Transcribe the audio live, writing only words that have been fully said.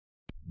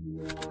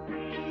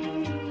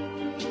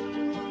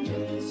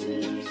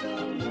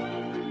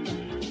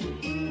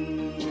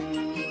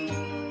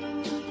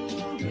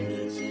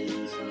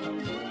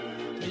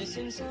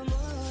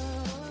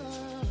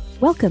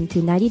Welcome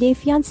to 90 Day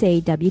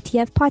Fiancé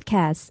WTF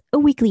Podcast, a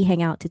weekly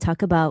hangout to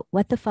talk about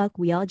what the fuck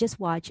we all just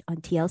watched on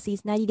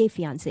TLC's 90 Day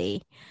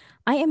Fiancé.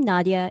 I am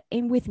Nadia,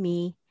 and with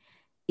me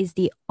is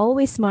the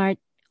always smart,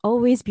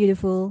 always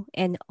beautiful,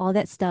 and all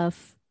that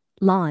stuff,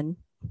 Lon.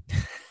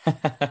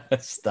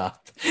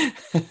 Stop.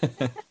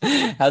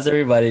 How's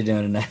everybody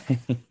doing tonight?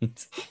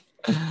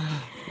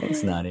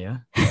 Thanks,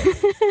 Nadia.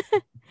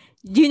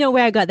 Do you know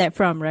where I got that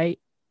from, right?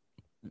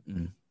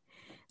 Mm-mm.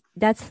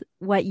 That's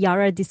what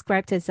Yara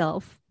described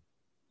herself.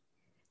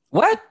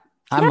 What?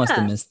 I Yeah. must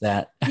have missed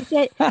that. She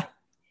said,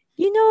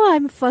 you know,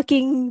 I'm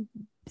fucking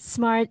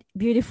smart,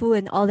 beautiful,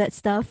 and all that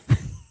stuff.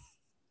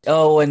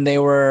 Oh, when they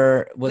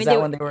were, When when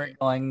they they were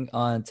going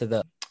on to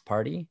the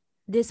party?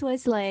 This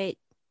was like,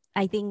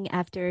 I think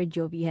after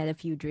Jovi had a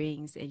few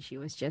drinks and she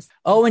was just,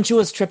 Oh, when she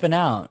was tripping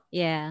out.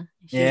 yeah.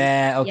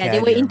 Yeah, okay. Yeah, they I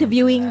were do remember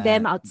interviewing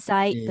them that.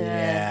 outside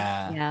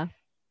Yeah.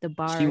 the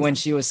bar. When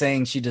she was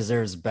saying she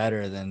deserves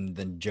better than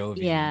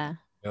Jovi. Yeah.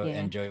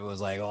 And Jovi was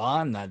like, "Oh,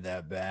 I'm not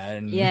that bad."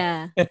 And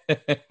Yeah.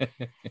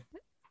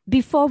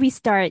 Before we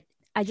start,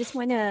 I just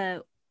want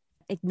to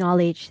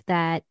acknowledge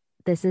that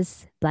this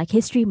is Black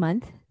History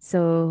Month.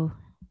 So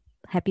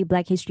happy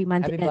Black History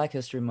Month. Happy Black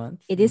History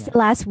Month. It is the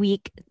last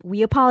week.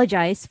 We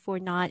apologize for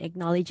not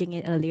acknowledging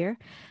it earlier.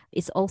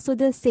 It's also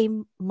the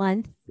same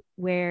month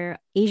where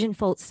Asian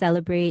folks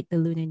celebrate the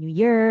Lunar New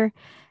Year,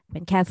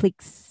 when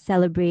Catholics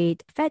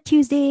celebrate Fat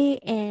Tuesday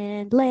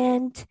and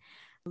Lent.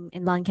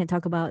 And Lon can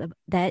talk about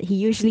that. He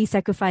usually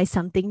sacrifices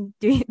something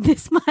during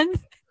this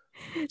month.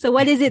 So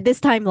what is it this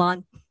time,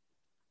 Lon?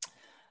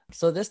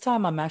 So this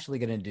time I'm actually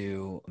going to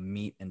do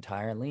meat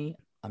entirely.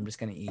 I'm just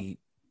going to eat,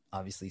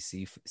 obviously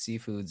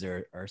seafoods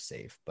are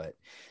safe, but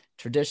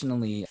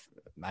traditionally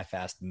I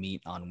fast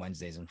meat on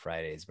Wednesdays and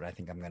Fridays, but I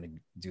think I'm going to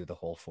do the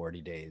whole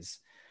 40 days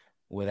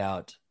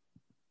without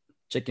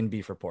chicken,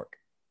 beef, or pork.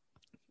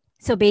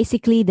 So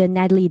basically the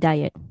Natalie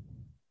diet.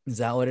 Is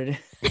that what it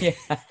is?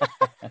 Yeah.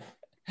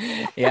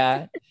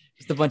 Yeah.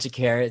 Just a bunch of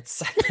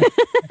carrots.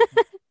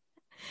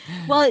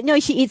 Well, no,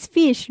 she eats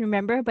fish,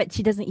 remember? But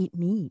she doesn't eat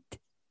meat.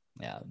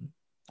 Yeah.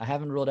 I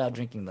haven't ruled out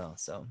drinking though,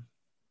 so.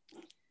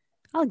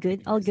 All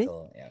good.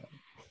 Yeah.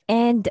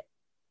 And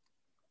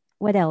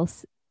what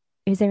else?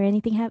 Is there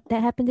anything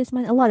that happened this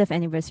month? A lot of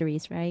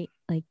anniversaries, right?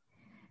 Like,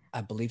 I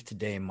believe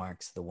today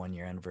marks the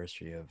 1-year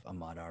anniversary of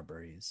Ahmaud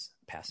Arbery's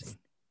passing.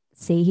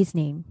 say his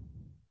name.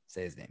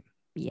 Say his name.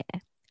 Yeah.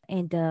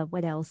 And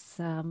what else?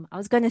 I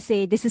was gonna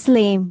say this is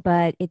lame,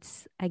 but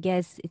I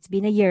guess it's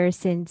been a year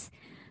since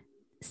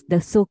the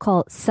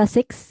so-called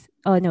Sussex.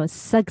 Oh no,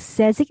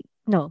 Success.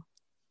 No,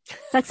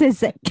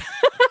 Success.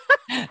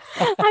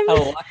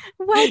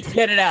 What?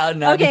 Get it out.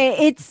 Nadia.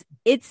 Okay,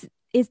 it's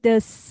the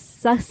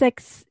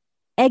Sussex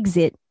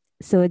exit.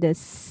 So the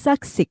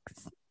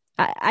Sussex.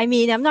 I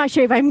mean, I'm not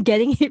sure if I'm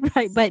getting it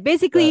right, but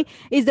basically,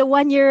 it's the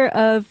 1 year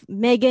of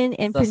Meghan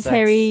and Prince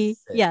Harry.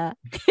 Yeah,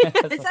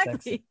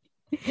 exactly.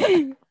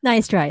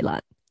 Nice try,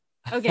 Lon.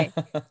 Okay.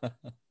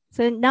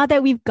 So now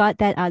that we've got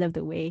that out of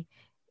the way,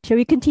 shall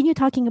we continue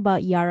talking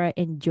about Yara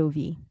and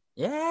Jovi?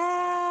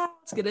 Yeah,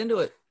 let's get into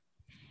it.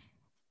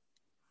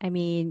 I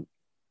mean,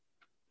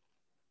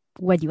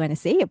 what do you want to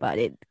say about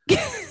it?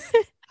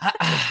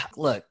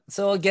 Look,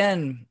 so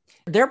again,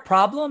 their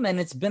problem, and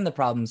it's been the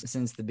problem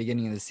since the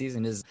beginning of the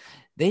season, is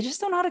they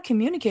just don't know how to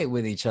communicate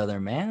with each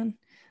other, man.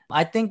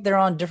 I think they're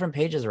on different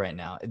pages right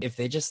now. If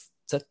they just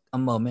took a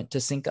moment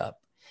to sync up,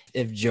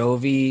 if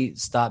Jovi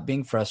stopped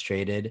being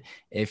frustrated,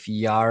 if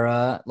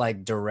Yara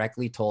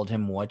directly told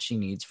him what she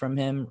needs from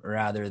him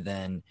rather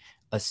than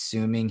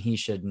assuming he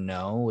should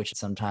know, which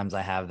sometimes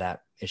I have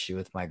that issue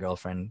with my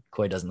girlfriend.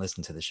 Koi doesn't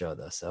listen to the show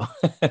though, so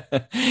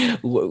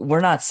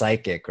we're not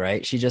psychic,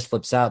 right? She just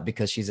flips out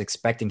because she's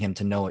expecting him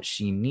to know what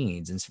she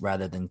needs, and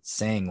rather than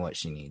saying what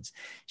she needs,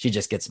 she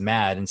just gets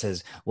mad and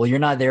says, well, you're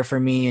not there for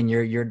me, and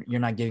you're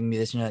not giving me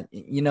this, you're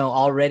not,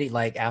 already,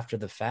 after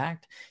the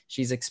fact,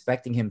 she's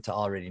expecting him to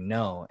already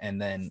know,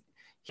 and then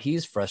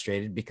he's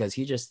frustrated because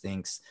he just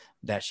thinks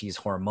that she's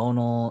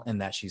hormonal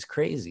and that she's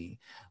crazy.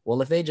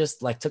 Well, if they just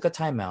took a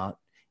timeout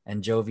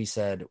and Jovi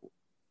said,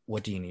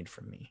 what do you need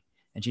from me?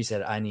 And she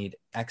said, I need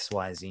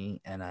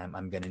XYZ, and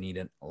I'm going to need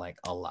it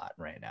a lot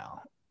right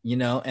now,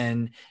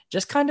 and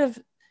just kind of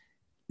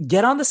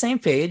get on the same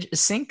page,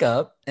 sync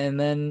up, and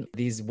then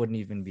these wouldn't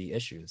even be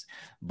issues.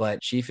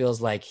 But she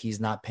feels like he's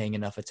not paying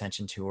enough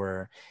attention to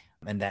her,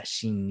 and that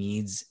she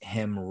needs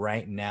him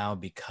right now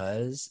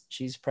because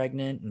she's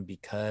pregnant and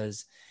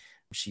because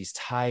she's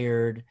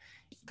tired.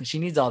 She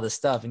needs all this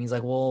stuff. And he's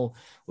like, well,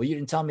 you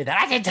didn't tell me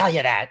that. I didn't tell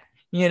you that.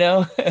 You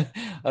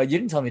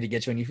didn't tell me to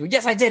get you any food.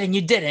 Yes, I did. And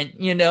you didn't,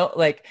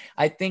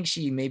 I think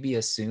she maybe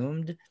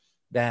assumed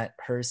that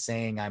her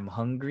saying I'm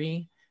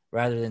hungry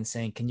rather than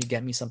saying, can you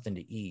get me something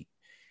to eat?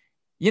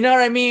 You know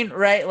what I mean?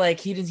 Right.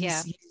 He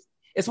didn't,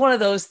 it's one of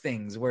those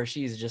things where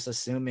she's just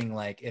assuming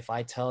like, if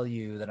I tell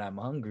you that I'm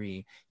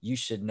hungry, you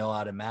should know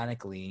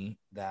automatically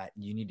that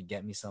you need to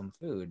get me some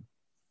food,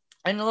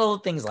 and little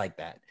things like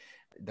that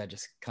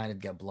just kind of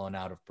get blown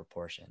out of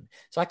proportion.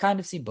 So I kind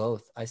of see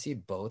both. I see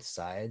both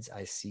sides.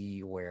 I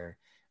see where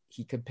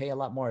he could pay a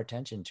lot more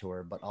attention to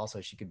her, but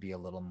also she could be a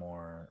little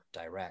more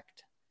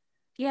direct.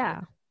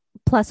 Yeah.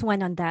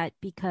 +1 on that,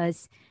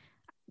 because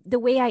the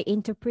way I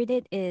interpret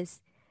it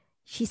is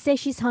she says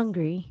she's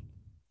hungry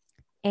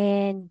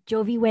and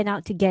Jovi went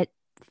out to get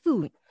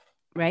food,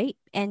 right?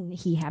 And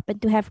he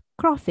happened to have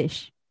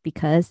crawfish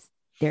because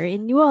they're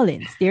in New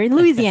Orleans, they're in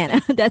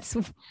Louisiana. That's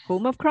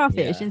home of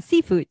crawfish and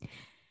seafood.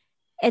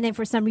 And then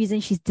for some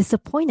reason, she's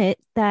disappointed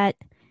that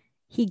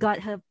he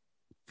got her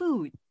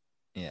food.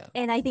 Yeah.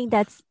 And I think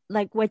that's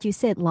like what you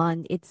said,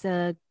 Lon. It's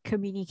a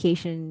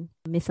communication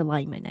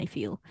misalignment, I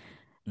feel.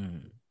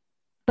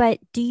 But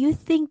do you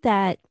think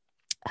that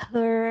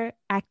her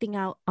acting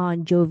out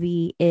on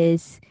Jovi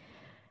is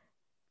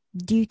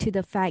due to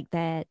the fact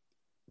that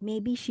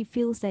maybe she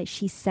feels that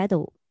she's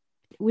settled?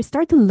 We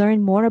start to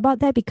learn more about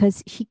that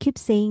because she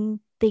keeps saying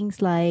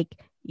things like,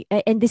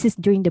 and this is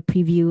during the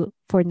preview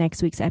for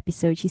next week's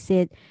episode, she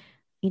said,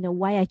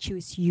 why I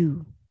choose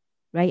you,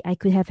 right? I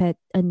could have had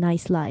a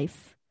nice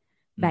life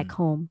back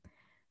home.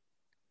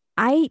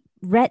 I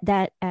read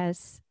that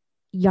as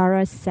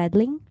Yara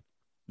settling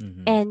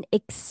and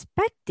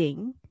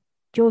expecting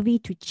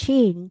Jovi to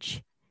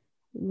change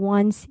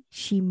once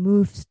she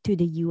moves to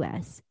the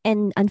US.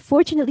 And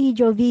unfortunately,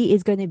 Jovi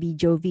is going to be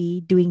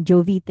Jovi, doing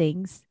Jovi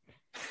things,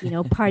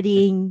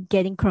 partying,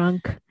 getting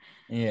crunk.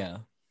 Yeah.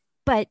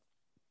 But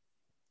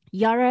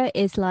Yara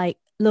is like,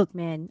 look,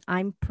 man,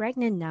 I'm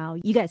pregnant now.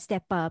 You got to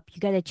step up. You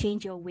got to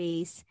change your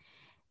ways.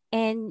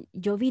 And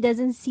Jovi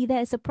doesn't see that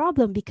as a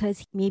problem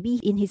because maybe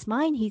in his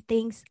mind, he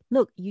thinks,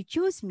 look, you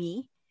choose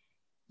me.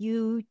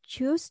 You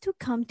choose to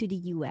come to the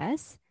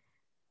US.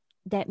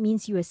 That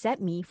means you accept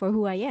me for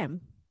who I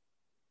am.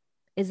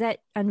 Is that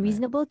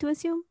unreasonable to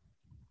assume?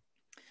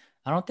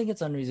 I don't think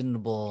it's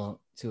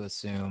unreasonable to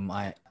assume.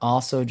 I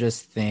also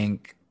just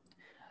think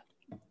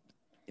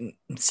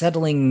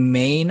settling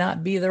may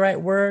not be the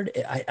right word.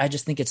 I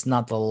just think it's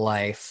not the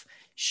life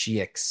she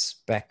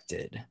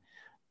expected.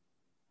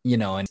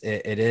 And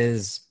it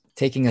is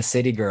taking a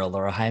city girl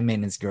or a high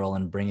maintenance girl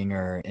and bringing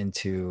her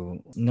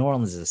into New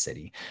Orleans is a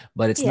city,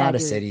 but it's not a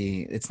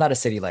city. It's not a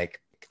city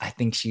like, I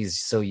think she's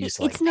so used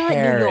to like it's not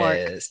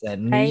Paris New York,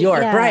 and New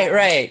York. Yeah.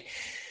 Right.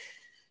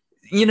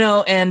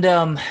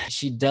 And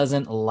she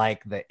doesn't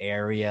like the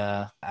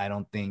area. I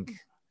don't think.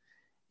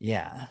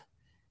 Yeah.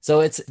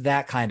 So it's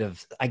that kind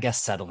of, I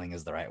guess settling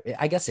is the right way.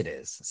 I guess it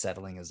is.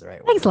 Settling is the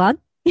right Thanks, word.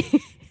 Lon.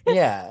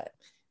 Yeah.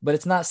 But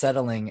it's not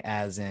settling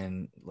as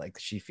in like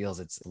she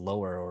feels it's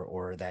lower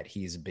or that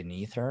he's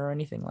beneath her or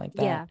anything like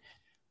that. Yeah.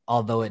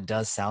 Although it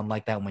does sound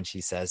like that when she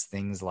says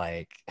things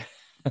like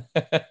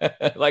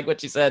like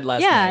what she said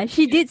last night. Yeah,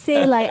 she did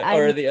say like,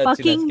 I'm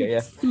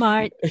fucking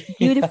smart,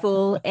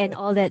 beautiful, and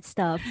all that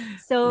stuff.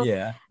 So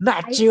yeah,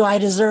 I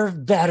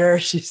deserve better,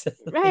 she said.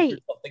 Right.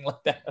 Something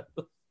like that.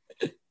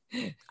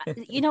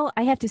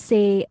 I have to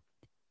say,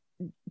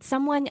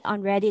 someone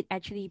on Reddit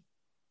actually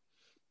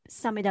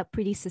summed it up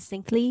pretty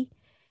succinctly.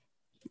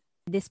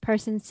 This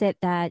person said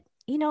that,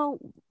 we all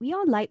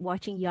like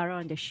watching Yara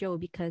on the show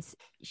because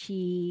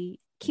she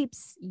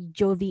keeps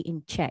Jovi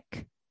in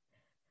check.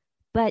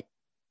 But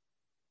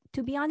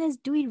to be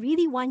honest, do we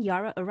really want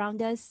Yara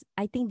around us?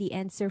 I think the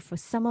answer for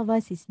some of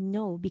us is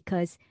no,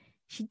 because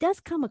she does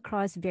come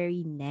across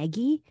very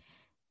naggy,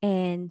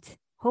 and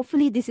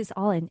hopefully this is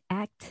all an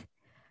act.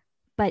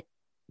 But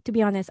to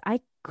be honest,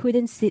 I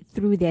couldn't sit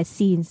through their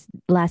scenes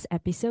last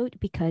episode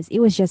because it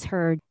was just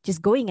her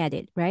just going at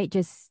it, right?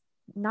 Just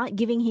not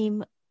giving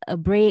him a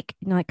break,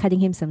 not cutting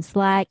him some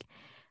slack,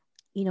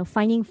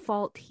 finding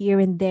fault here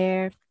and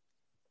there,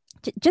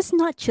 just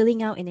not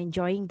chilling out and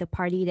enjoying the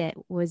party that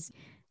was,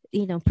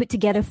 put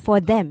together for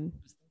them.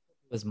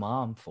 It was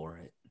mom for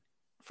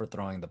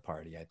throwing the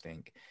party, I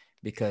think,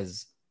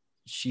 because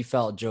she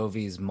felt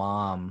Jovi's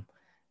mom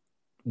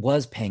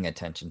was paying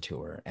attention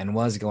to her and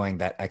was going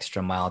that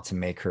extra mile to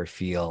make her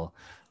feel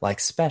like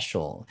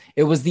special.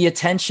 It was the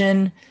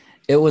attention,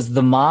 it was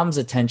the mom's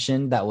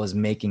attention that was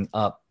making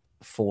up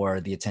for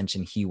the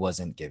attention he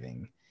wasn't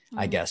giving.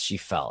 I guess she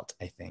felt,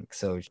 I think.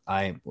 So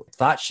I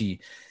thought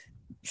she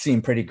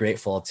seemed pretty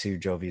grateful to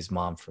Jovi's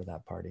mom for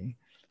that party.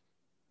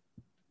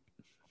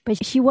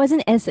 But she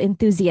wasn't as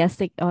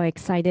enthusiastic or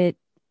excited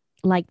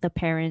like the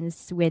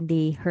parents when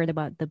they heard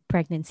about the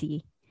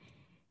pregnancy.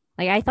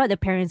 Like, I thought the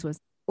parents was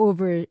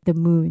over the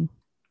moon,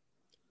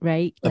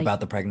 right? Like, about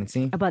the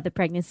pregnancy? About the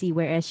pregnancy,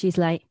 whereas she's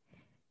like,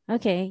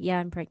 okay, yeah,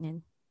 I'm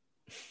pregnant.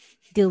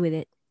 Deal with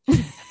it.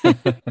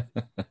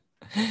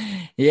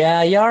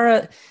 Yeah,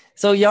 Yara.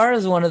 So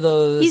Yara's one of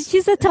those.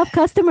 She's a tough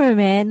customer,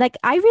 man. Like,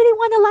 I really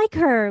want to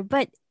like her,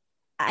 but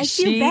I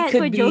feel bad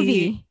for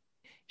Jovi.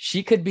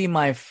 She could be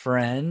my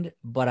friend,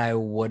 but I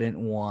wouldn't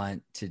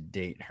want to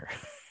date her.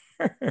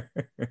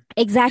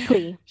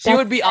 Exactly. She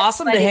would be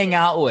awesome to hang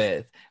out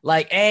with,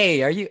 Like,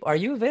 hey, are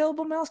you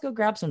available, Mel? Let's go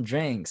grab some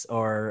drinks,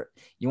 or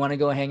you want to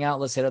go hang out?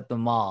 Let's hit up the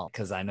mall,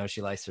 because I know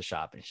she likes to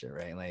shop and shit,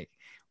 right? Like,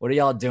 what are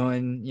y'all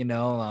doing?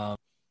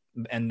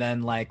 And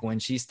then like when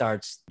she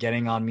starts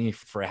getting on me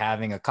for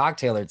having a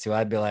cocktail or two,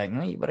 I'd be like,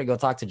 no, you better go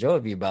talk to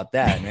Jovi about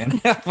that, man.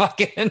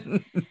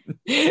 Fucking,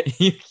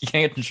 you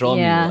can't control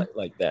me Yeah.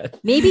 like that.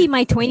 Maybe in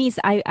my 20s,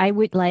 I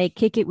would like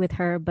kick it with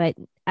her, but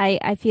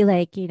I feel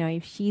like,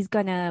 if she's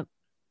gonna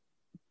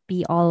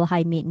be all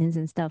high maintenance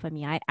and stuff, I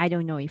mean, I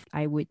don't know if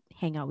I would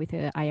hang out with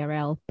her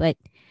IRL. But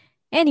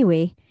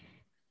anyway,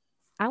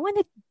 I want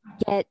to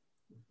get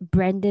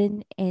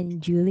Brendan and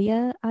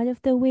Julia out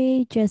of the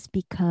way just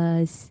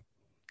because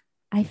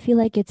I feel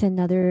like it's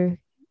another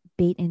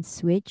bait and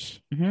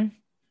switch. Mm-hmm.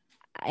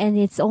 And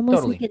it's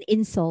almost like Totally. an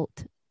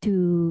insult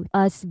to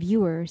us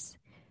viewers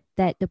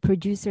that the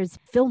producers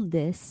filmed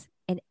this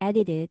and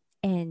edited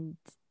and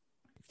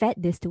fed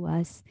this to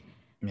us,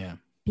 Yeah.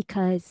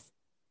 because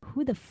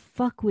who the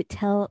fuck would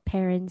tell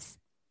parents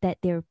that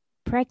they're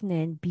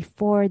pregnant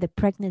before the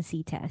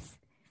pregnancy test?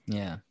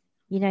 Yeah.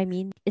 You know what I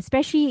mean?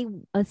 Especially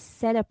a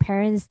set of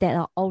parents that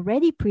are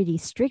already pretty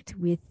strict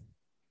with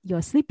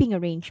your sleeping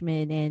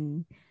arrangement,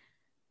 and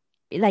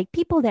like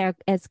people that are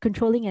as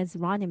controlling as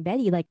Ron and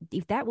Betty. Like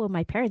if that were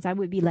my parents, I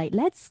would be like,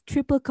 let's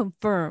triple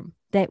confirm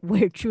that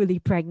we're truly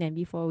pregnant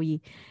before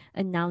we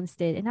announced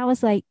it. And I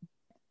was like,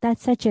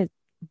 that's such a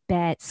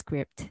bad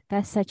script.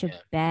 That's such a Yeah.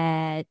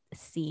 bad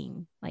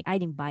scene. Like I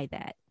didn't buy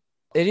that.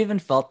 It even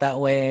felt that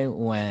way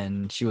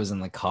when she was in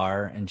the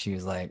car and she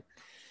was like,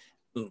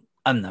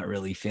 I'm not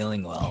really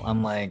feeling well.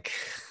 I'm like,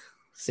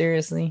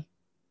 seriously?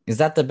 Is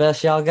that the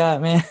best y'all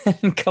got, man?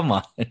 Come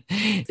on.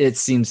 It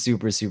seems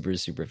super, super,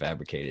 super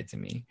fabricated to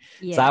me.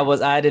 So Yeah.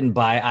 I didn't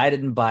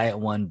buy it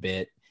one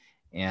bit.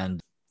 And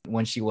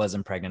when she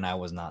wasn't pregnant, I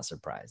was not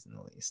surprised in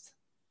the least.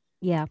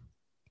 Yeah.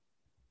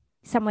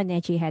 Someone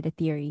actually had a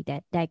theory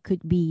that that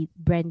could be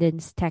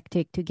Brendan's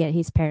tactic to get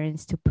his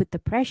parents to put the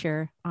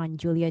pressure on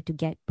Julia to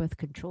get birth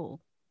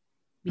control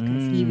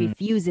because he Mm,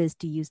 refuses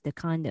to use the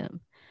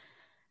condom.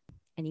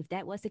 And if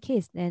that was the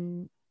case,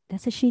 then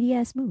that's a shitty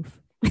ass move.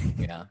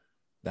 yeah,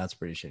 that's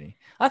pretty shitty.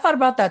 I thought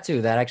about that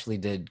too. That actually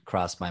did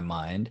cross my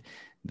mind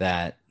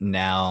that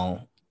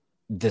now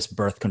this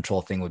birth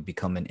control thing would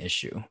become an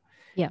issue.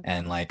 Yeah.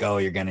 And like, oh,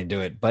 you're gonna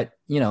do it. But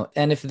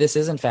and if this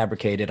isn't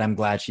fabricated, I'm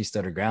glad she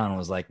stood her ground and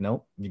was like,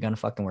 nope, you're gonna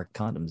fucking wear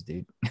condoms,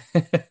 dude.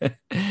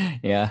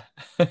 Yeah.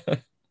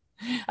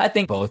 I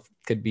think both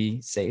could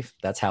be safe.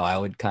 That's how I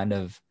would kind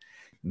of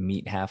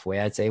meet halfway.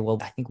 I'd say, well,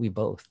 I think we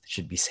both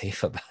should be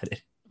safe about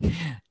it.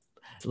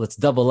 Let's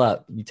double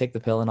up. You take the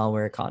pill and I'll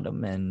wear a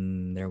condom,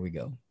 and there we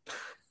go.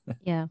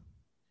 Yeah.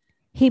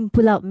 Him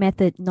pull out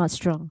method not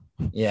strong.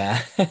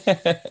 Yeah.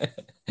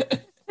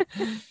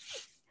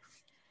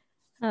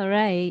 All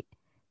right.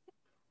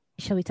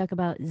 Shall we talk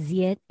about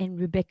Ziet and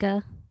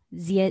Rebecca?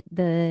 Ziet,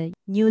 the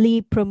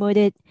newly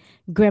promoted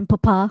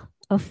grandpapa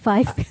of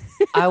 5.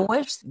 I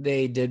wish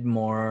they did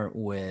more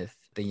with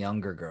the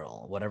younger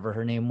girl, whatever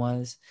her name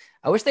was.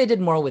 I wish they did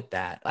more with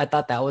that. I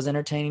thought that was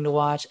entertaining to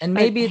watch. And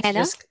maybe it's Hannah?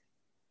 just,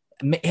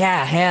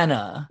 yeah,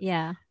 Hannah.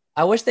 Yeah.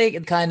 I wish they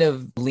could kind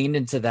of lean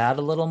into that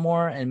a little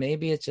more. And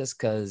maybe it's just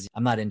because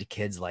I'm not into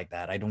kids like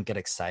that. I don't get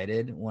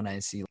excited when I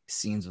see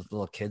scenes with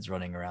little kids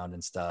running around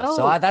and stuff.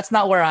 So Oh, that's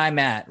not where I'm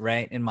at,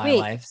 right, in my wait.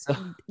 life. So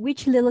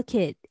Which little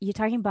kid you're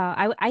talking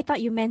about? I thought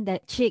you meant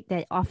that chick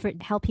that offered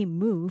to help him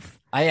move.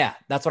 yeah,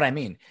 that's what I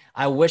mean.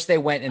 I wish they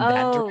went in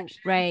that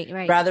direction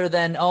right. rather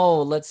than,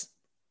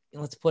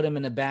 let's put him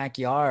in the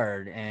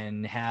backyard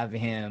and have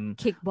him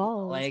Kick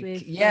balls like,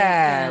 with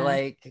yeah,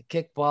 like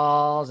kick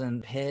balls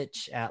and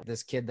pitch at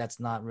this kid that's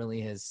not really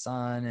his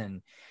son,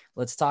 and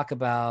let's talk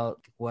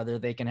about whether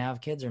they can have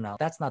kids or not.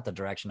 That's not the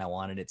direction I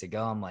wanted it to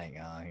go. I'm like,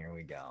 oh, here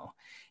we go,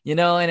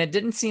 and it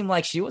didn't seem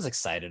like she was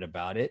excited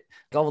about it.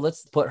 Oh, well,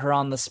 let's put her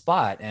on the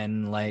spot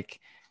and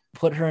like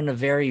put her in a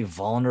very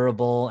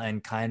vulnerable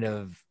and kind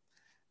of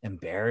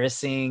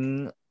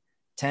embarrassing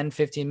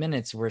 10-15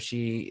 minutes where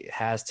she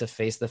has to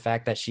face the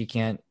fact that she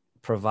can't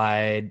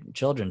provide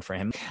children for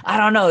him. I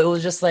don't know. It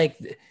was just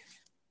like,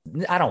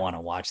 I don't want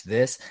to watch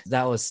this.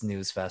 That was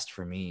snooze fest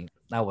for me.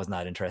 I was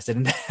not interested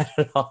in that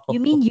at all. You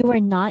mean you are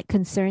not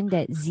concerned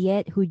that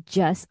Ziet, who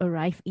just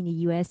arrived in the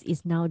US,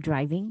 is now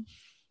driving?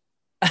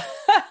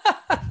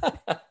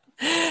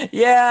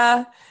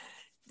 Yeah.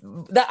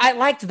 I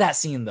liked that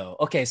scene though.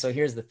 Okay, so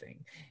here's the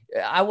thing.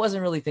 I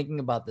wasn't really thinking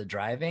about the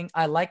driving.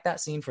 I liked that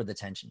scene for the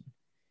tension.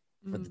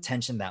 For the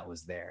tension that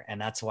was there.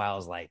 And that's why I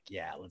was like,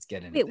 yeah, let's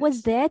get into Wait, this.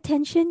 was there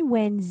tension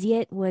when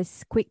Ziet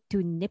was quick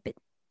to nip it?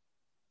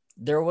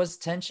 There was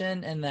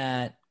tension in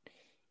that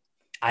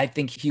I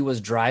think he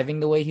was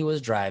driving the way he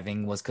was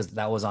driving was because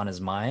that was on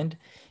his mind.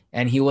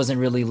 And he wasn't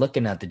really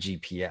looking at the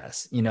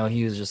GPS.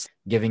 He was just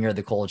giving her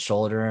the cold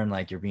shoulder and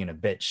like, you're being a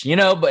bitch,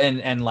 but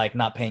and like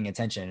not paying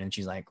attention. And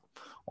she's like,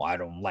 well, I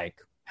don't like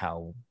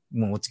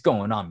what's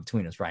going on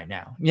between us right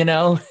now,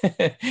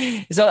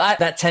 So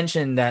that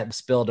tension that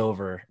spilled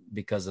over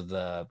because of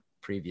the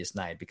previous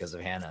night, because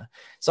of Hannah.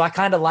 So I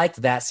kind of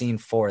liked that scene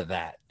for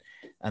that.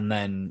 And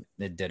then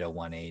it did a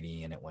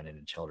 180 and it went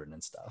into children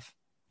and stuff.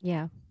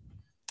 Yeah.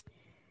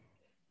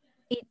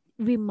 It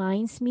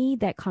reminds me,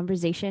 that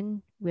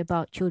conversation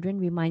about children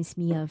reminds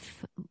me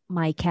of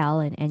Michael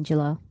and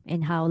Angela,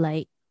 and how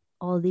like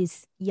all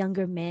these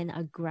younger men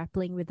are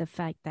grappling with the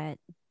fact that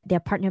their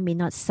partner may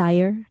not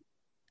sire.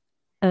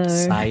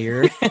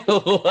 Sire.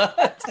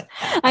 What?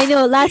 I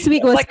know last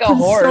week was like a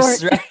consort.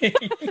 horse, right?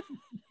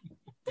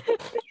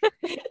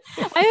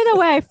 I don't know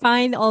where I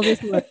find all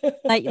this word.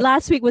 Like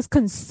last week was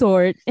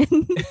consort,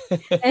 and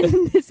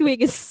this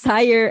week is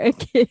sire a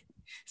kid.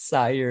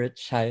 Sire a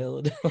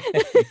child.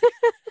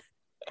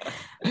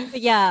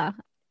 But yeah,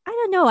 I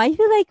don't know. I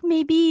feel like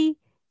maybe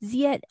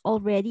Ziad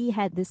already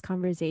had this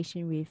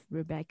conversation with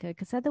Rebecca,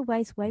 because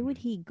otherwise, why would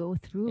he go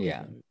through with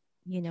it?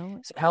 You know?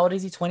 So how old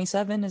is he?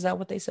 27? Is that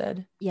what they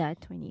said? Yeah,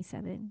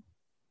 27.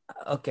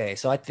 Okay,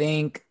 so I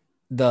think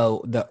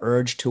the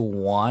urge to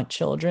want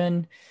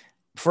children,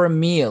 for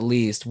me at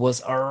least,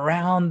 was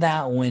around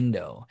that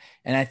window.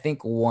 And I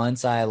think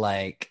once I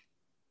like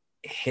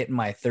hit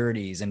my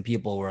 30s and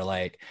people were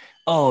like,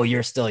 "Oh,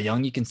 you're still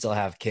young, you can still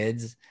have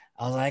kids."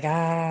 I was like,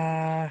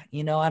 I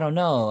don't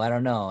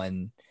know.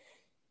 And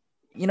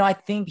I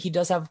think he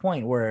does have a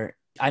point where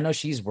I know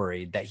she's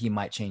worried that he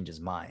might change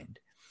his mind.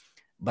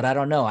 But I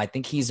don't know. I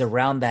think he's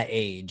around that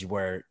age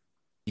where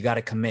you got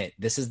to commit.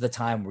 This is the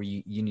time where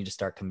you need to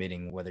start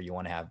committing whether you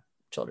want to have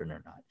children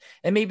or not.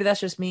 And maybe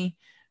that's just me,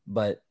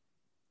 but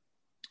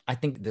I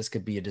think this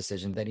could be a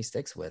decision that he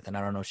sticks with. And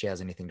I don't know if she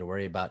has anything to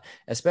worry about,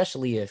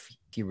 especially if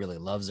he really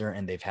loves her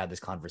and they've had this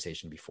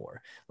conversation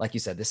before. Like you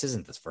said, this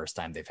isn't the first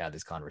time they've had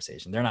this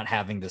conversation. They're not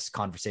having this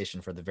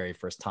conversation for the very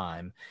first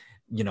time,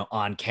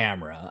 on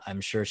camera.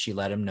 I'm sure she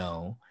let him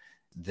know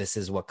this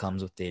is what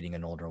comes with dating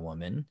an older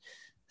woman.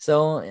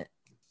 So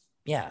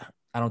yeah,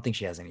 I don't think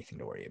she has anything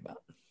to worry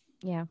about.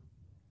 Yeah.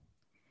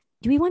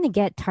 Do we want to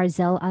get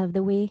Tarzell out of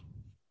the way?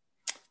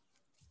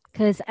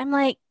 Because I'm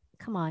like,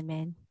 come on,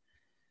 man.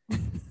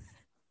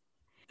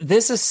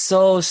 This is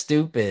so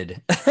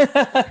stupid.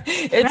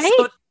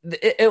 Right?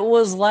 It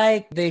was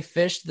like they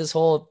fished this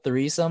whole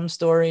threesome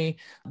story.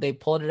 They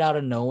pulled it out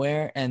of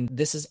nowhere, and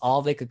this is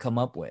all they could come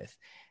up with.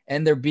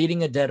 And they're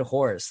beating a dead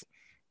horse.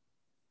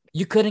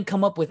 You couldn't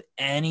come up with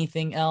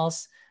anything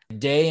else.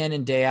 Day in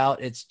and day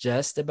out, it's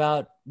just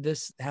about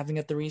this having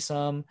a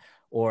threesome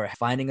or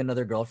finding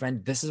another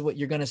girlfriend. This is what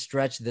you're going to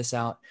stretch this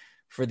out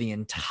for the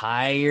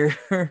entire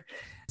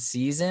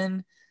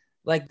season.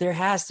 Like, there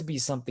has to be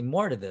something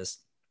more to this.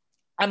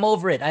 I'm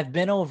over it. I've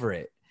been over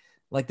it.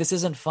 Like, this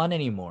isn't fun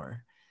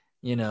anymore,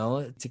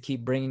 to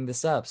keep bringing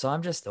this up. So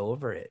I'm just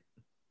over it.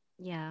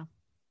 Yeah,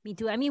 me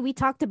too. I mean, we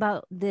talked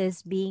about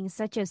this being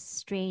such a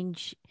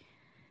strange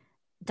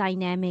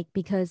dynamic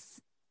because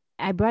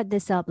I brought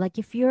this up. Like,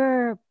 if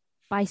you're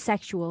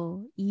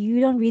bisexual, you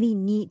don't really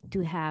need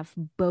to have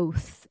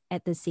both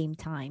at the same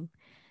time.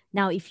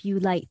 Now, if you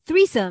like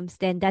threesomes,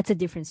 then that's a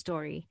different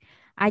story.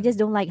 I just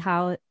don't like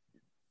how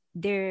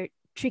they're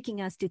tricking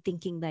us to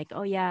thinking like,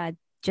 oh yeah,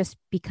 just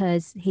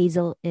because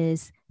Hazel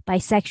is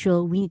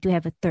bisexual, we need to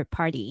have a third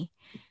party.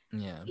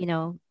 Yeah.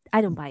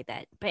 I don't buy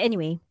that. But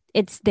anyway,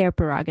 it's their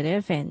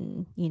prerogative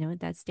and,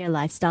 that's their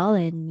lifestyle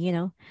and,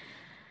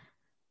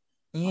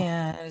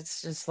 Yeah,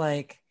 it's just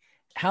like,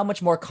 how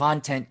much more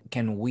content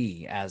can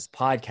we as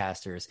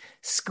podcasters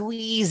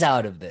squeeze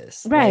out of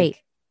this? Right.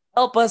 Like,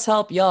 help us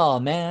help y'all,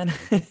 man.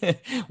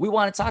 We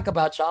want to talk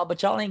about y'all,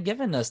 but y'all ain't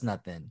giving us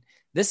nothing.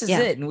 This is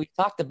it. And we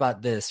talked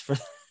about this for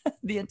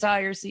the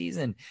entire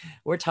season.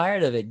 We're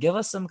tired of it. Give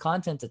us some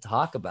content to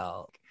talk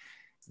about.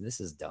 This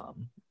is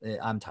dumb.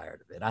 I'm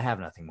tired of it. I have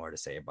nothing more to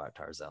say about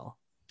Tarzell.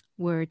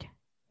 Word.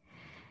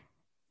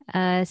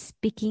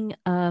 Speaking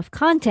of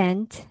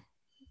content,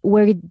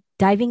 we're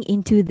diving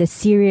into the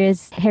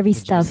serious, heavy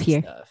stuff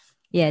here.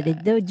 Yeah,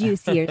 the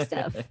juicier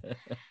stuff.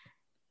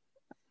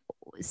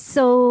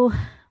 So,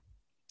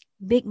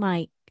 Big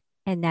Mike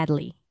and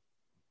Natalie.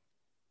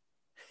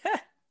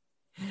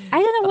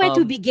 I don't know where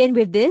to begin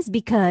with this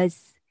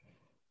because,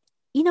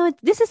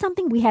 this is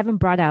something we haven't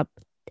brought up.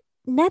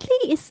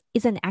 Natalie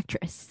is an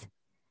actress.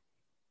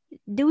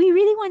 Do we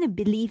really want to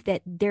believe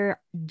that they're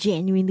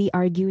genuinely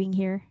arguing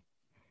here?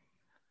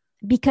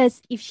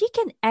 Because if she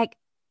can act,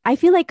 I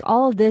feel like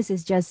all of this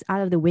is just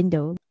out of the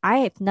window. I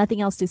have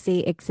nothing else to say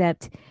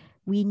except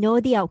we know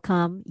the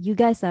outcome. You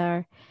guys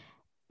are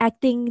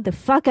acting the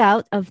fuck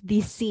out of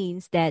these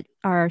scenes that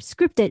are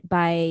scripted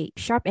by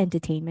Sharp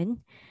Entertainment.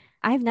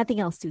 I have nothing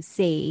else to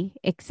say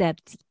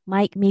except,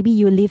 Mike, maybe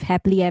you live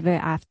happily ever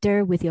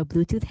after with your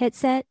Bluetooth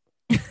headset.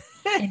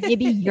 And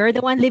maybe you're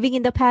the one living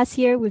in the past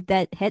here with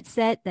that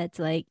headset that's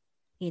like,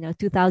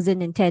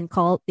 2010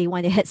 called, they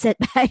want a headset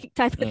back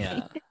type of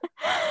thing.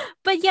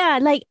 But yeah,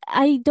 like,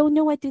 I don't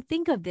know what to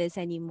think of this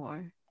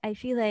anymore. I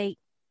feel like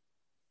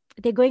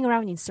they're going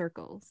around in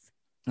circles.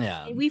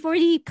 Yeah. And we've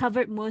already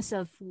covered most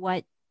of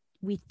what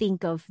we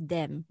think of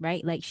them,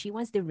 right? Like, she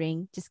wants the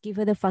ring, just give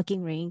her the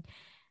fucking ring.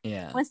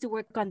 Yeah. Wants to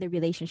work on the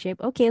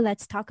relationship. Okay,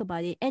 let's talk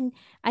about it. And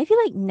I feel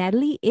like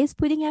Natalie is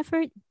putting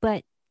effort,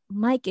 but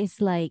Mike is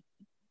like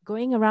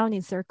going around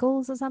in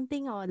circles or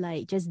something, or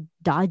like just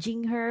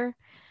dodging her.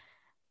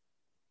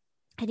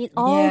 And it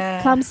all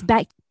Yeah, comes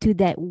back to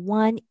that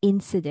one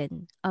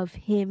incident of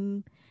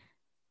him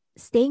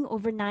staying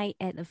overnight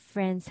at a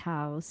friend's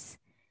house.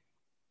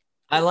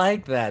 I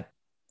like that.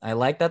 I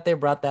like that they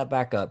brought that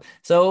back up.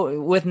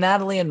 So with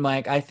Natalie and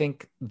Mike, I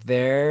think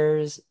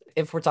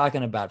if we're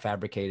talking about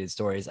fabricated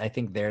stories, I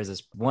think theirs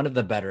is one of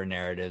the better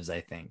narratives,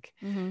 I think.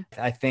 Mm-hmm.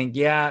 I think,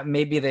 yeah,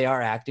 maybe they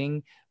are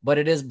acting, but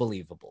it is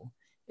believable.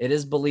 It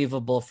is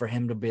believable for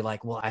him to be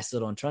like, well, I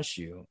still don't trust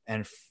you.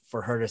 And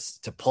for her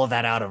to pull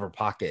that out of her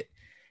pocket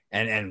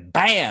and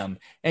bam,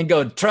 and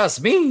go,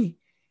 trust me,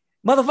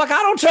 motherfucker,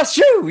 I don't trust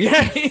you. You know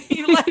what I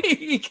mean?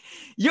 Like,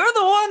 you're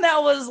the one that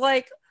was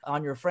like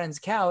on your friend's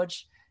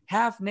couch,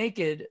 half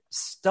naked,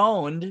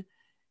 stoned.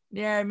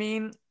 Yeah, I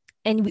mean,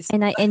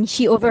 And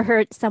she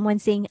overheard someone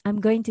saying, "I'm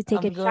going to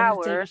take a I'm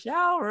going to take a shower."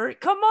 shower.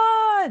 Come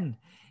on.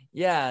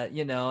 Yeah,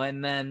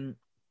 and then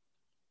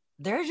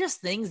there are just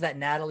things that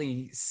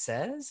Natalie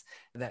says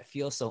that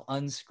feel so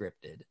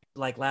unscripted.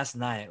 Like last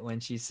night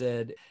when she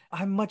said,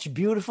 I'm much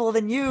beautiful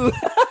than you.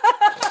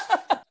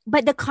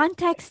 But the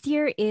context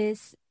here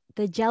is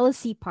the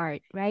jealousy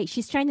part, right?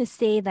 She's trying to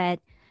say that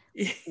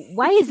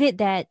why is it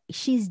that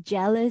she's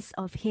jealous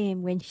of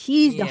him when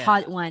she's the Yeah.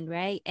 hot one,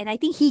 right? And I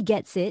think he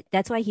gets it.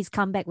 That's why his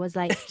comeback was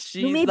like, you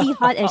She's may the be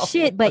hot as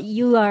shit, but one.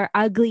 you are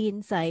ugly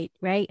inside,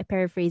 right?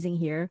 Paraphrasing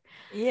here.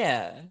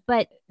 Yeah.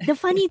 But the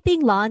funny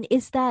thing, Lon,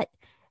 is that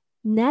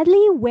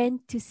Natalie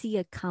went to see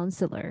a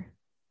counselor.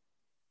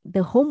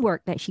 The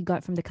homework that she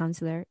got from the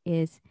counselor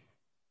is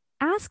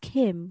ask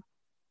him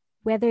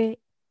whether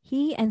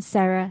he and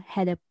Sarah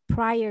had a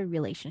prior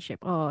relationship,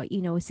 or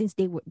since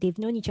they've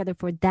known each other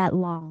for that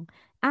long.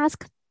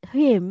 Ask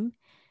him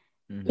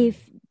Mm-hmm.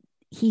 if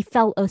he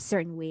felt a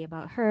certain way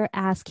about her.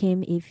 Ask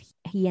him if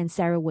he and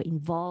Sarah were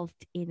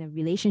involved in a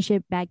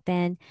relationship back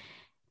then.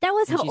 That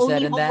was And her she only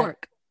said,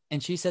 homework.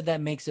 and she said that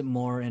makes it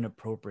more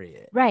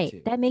inappropriate Right.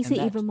 too. That makes And it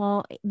that, even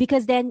more,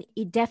 because then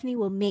it definitely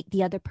will make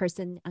the other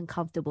person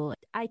uncomfortable.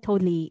 I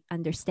totally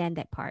understand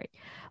that part.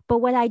 But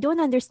what I don't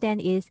understand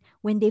is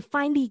when they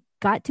finally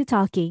got to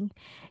talking,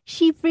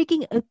 she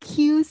freaking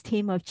accused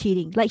him of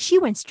cheating. Like she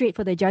went straight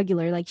for the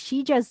jugular. Like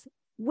she just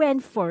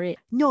went for it.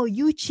 No,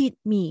 you cheat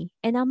me.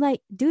 And I'm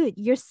like, dude,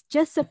 you're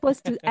just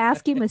supposed to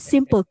ask him a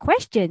simple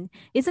question.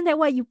 Isn't that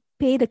what you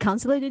pay the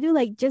counselor to do?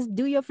 Like just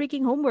do your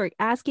freaking homework.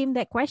 Ask him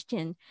that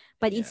question.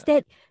 But yeah.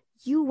 instead,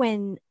 you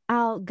went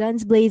out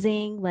guns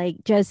blazing,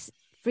 like just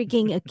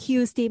freaking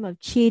accused him of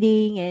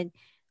cheating. And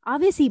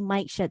obviously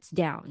Mike shuts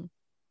down.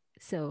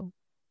 So,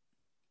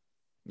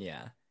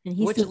 Yeah. and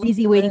he's Which still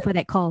busy waiting for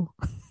that call.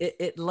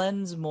 it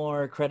lends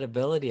more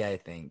credibility, I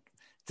think,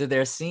 to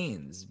their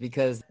scenes,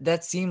 because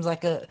that seems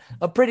like a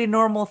pretty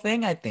normal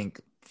thing, I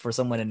think, for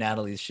someone in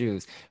Natalie's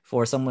shoes,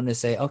 for someone to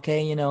say,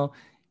 okay,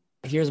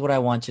 here's what I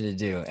want you to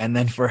do. And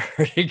then for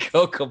her to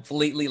go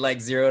completely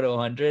like 0 to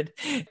 100.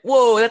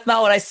 Whoa, that's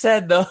not what I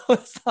said, though.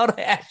 That's not what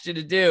I asked you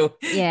to do,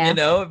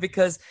 Yeah.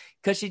 because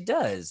she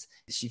does.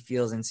 She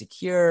feels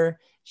insecure.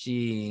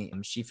 She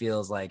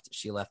feels like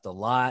she left a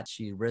lot.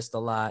 She risked a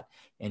lot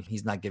and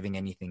he's not giving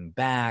anything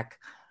back.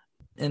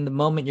 In the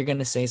moment, you're going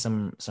to say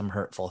some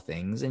hurtful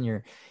things and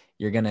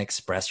you're going to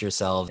express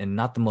yourself in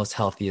not the most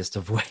healthiest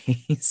of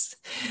ways.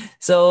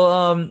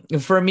 So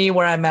for me,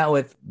 where I'm at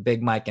with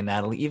Big Mike and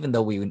Natalie, even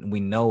though we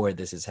know where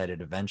this is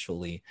headed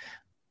eventually,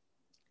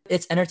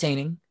 it's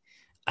entertaining.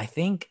 I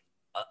think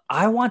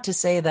I want to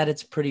say that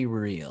it's pretty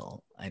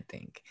real, I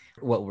think,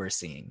 what we're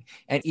seeing.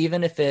 And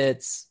even if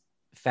it's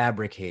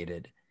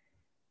fabricated,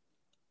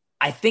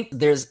 I think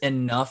there's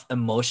enough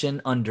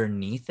emotion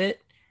underneath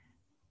it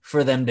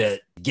for them to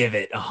give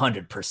it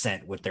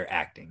 100% with their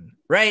acting,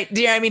 right? Do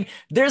you know what I mean?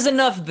 There's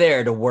enough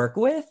there to work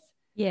with.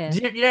 Yeah. Do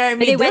you know what I mean?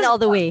 But they went all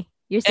the way.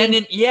 You're saying, and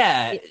then,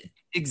 yeah,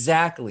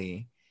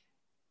 exactly.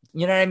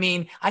 You know what I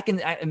mean?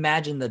 I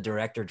imagine the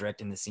director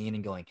directing the scene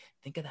and going,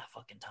 think of that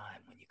fucking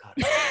time when you caught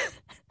her.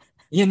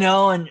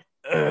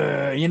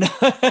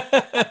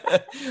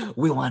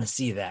 We want to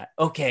see that.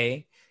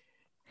 Okay.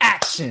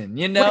 Action,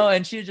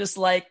 and she's just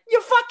like,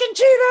 you fucking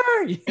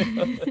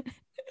cheater.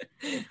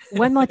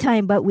 one more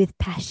time, but with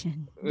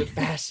passion. With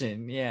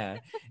passion, yeah.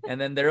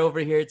 And then they're over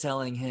here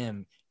telling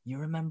him, you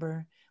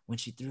remember when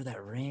she threw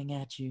that ring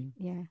at you?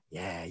 Yeah.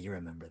 Yeah, you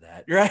remember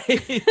that,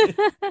 right?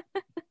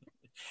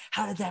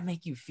 How did that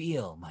make you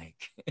feel,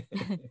 Mike?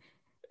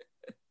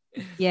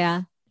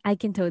 Yeah, I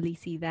can totally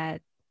see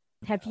that.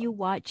 Have you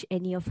watched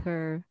any of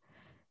her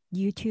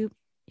YouTube?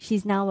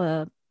 She's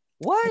now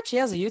What? She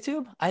has a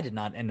YouTube? I did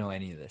not know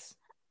any of this.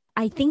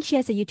 I think she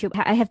has a YouTube.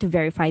 I have to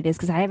verify this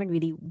because I haven't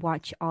really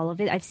watched all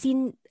of it. I've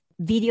seen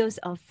videos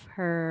of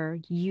her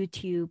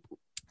YouTube.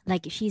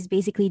 Like she's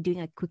basically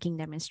doing a cooking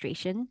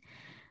demonstration,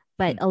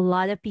 but a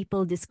lot of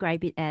people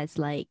describe it as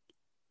like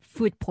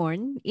food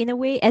porn in a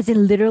way, as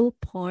in literal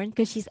porn,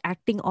 because she's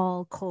acting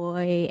all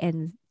coy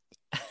and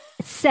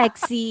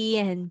sexy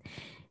and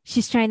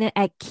she's trying to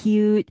act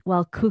cute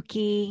while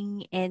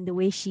cooking, and the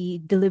way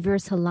she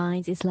delivers her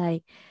lines is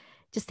like,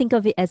 Just think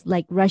of it as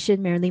like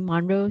Russian Marilyn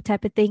Monroe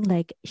type of thing.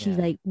 Like she Yeah.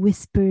 like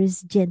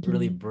whispers Really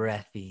gently,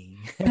 breathy.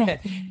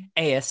 breathing.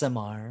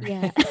 ASMR.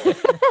 Yeah.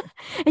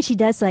 And she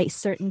does like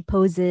certain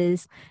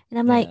poses. And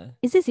I'm like, Yeah.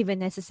 is this even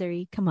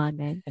necessary? Come on,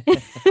 man.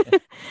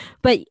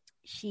 But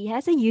she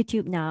has a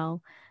YouTube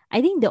now.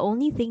 I think the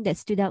only thing that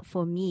stood out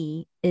for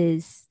me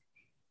is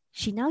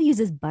she now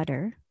uses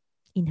butter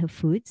in her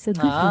food. So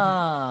good for her.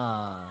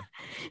 Ah.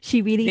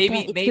 She really thought Maybe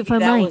it's good maybe for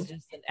that was mine.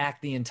 just an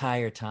act the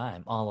entire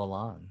time, all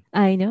along.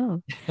 I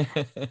know.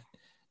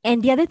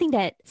 And the other thing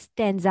that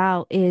stands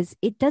out is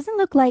it doesn't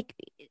look like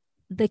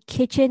the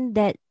kitchen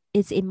that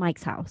is in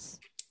Mike's house.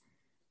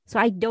 So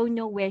I don't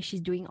know where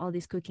she's doing all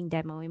this cooking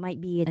demo. It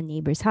might be in a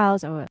neighbor's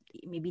house, or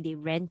maybe they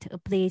rent a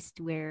place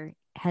where it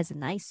has a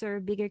nicer,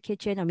 bigger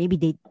kitchen, or maybe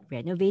they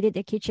renovated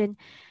the kitchen.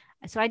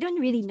 So I don't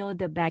really know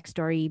the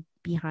backstory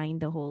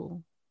behind the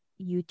whole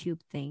YouTube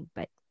thing,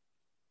 but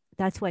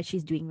that's what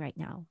she's doing right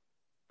now,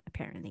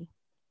 apparently.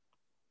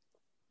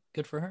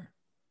 Good for her.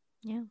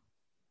 Yeah.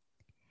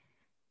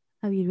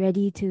 Are we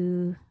ready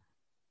to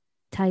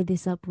tie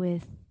this up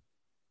with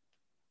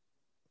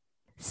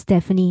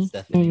Stephanie and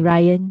Stephanie.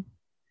 Ryan?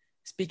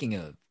 Speaking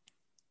of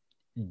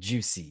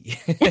juicy.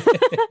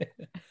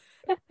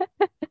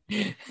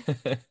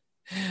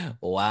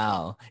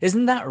 Wow.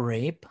 Isn't that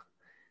rape?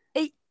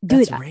 Dude,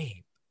 That's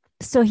rape.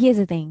 so here's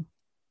the thing.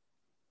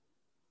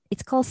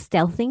 It's called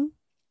stealthing.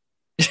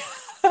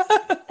 Why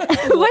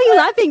are you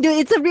laughing, dude?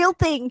 It's a real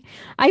thing.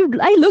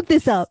 I looked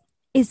this up.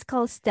 It's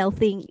called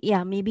stealthing.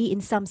 Yeah, maybe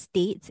in some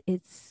states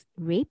it's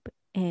rape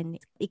and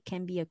it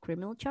can be a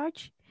criminal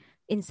charge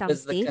in some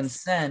Because the states.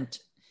 consent,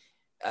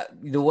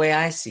 the way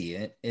I see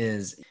it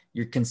is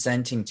you're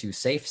consenting to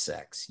safe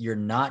sex. You're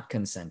not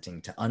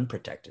consenting to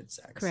unprotected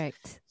sex.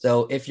 Correct.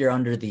 So if you're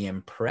under the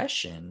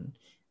impression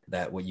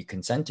that what you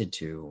consented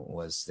to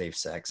was safe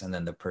sex and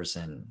then the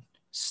person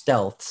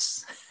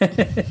stealths,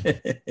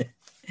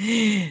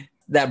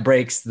 that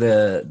breaks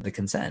the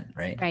consent,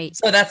 right? Right.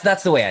 So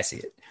that's the way I see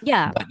it.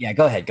 Yeah. But yeah,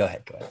 go ahead.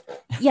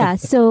 Yeah.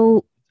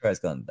 So Where I was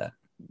going with that.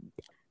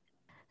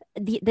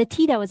 the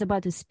tea that I was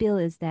about to spill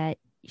is that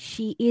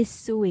she is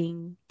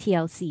suing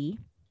TLC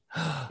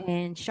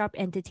and Sharp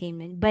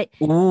Entertainment, but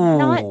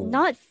Ooh.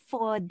 not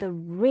for the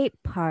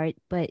rape part,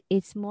 but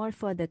it's more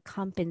for the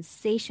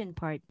compensation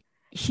part.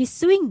 She's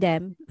suing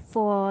them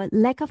for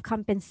lack of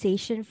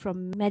compensation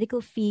from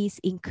medical fees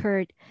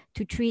incurred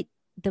to treat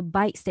the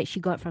bites that she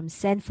got from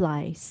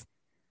sandflies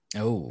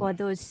Oh. for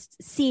those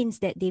scenes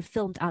that they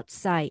filmed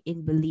outside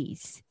in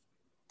Belize.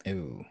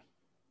 Ooh.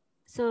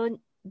 So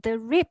the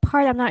rape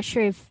part, I'm not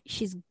sure if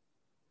she's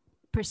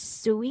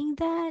pursuing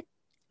that.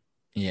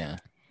 Yeah.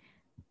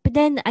 But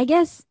then I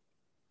guess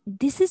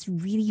this is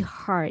really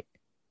hard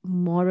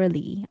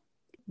morally.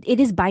 It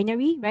is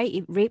binary,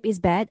 right? Rape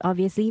is bad,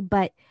 obviously,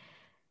 but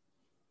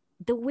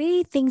the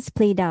way things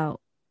played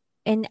out,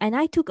 and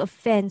I took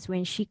offense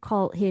when she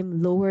called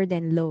him lower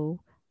than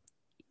low.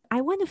 I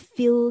want to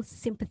feel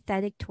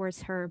sympathetic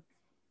towards her.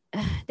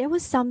 There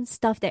was some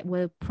stuff that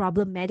were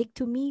problematic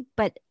to me,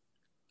 but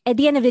at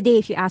the end of the day,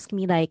 if you ask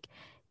me, like,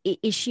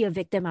 is she a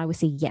victim? I would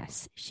say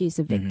yes, she's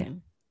a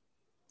victim.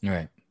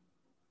 Right.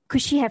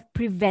 Could she have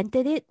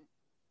prevented it?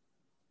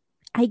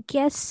 I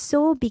guess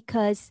so,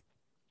 because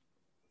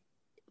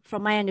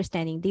from my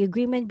understanding, the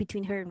agreement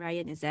between her and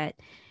Ryan is that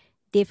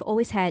they've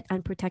always had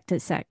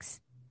unprotected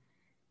sex.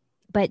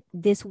 But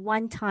this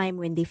one time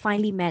when they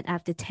finally met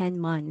after 10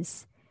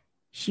 months,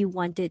 she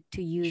wanted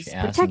to use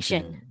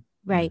protection.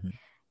 Right.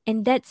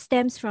 And that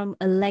stems from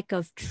a lack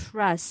of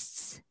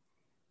trust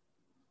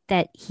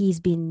that he's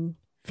been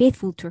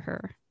faithful to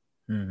her.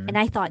 And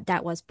I thought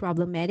that was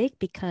problematic,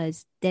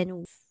 because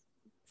then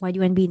why do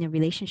you want to be in a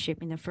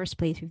relationship in the first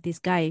place with this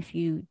guy if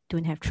you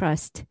don't have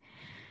trust?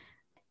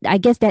 I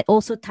guess that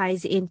also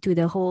ties into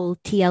the whole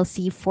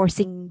TLC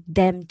forcing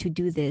them to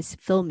do this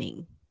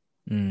filming.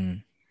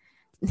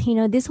 You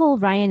know, this whole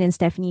Ryan and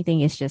Stephanie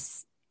thing is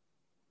just,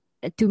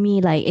 to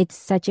me, like, it's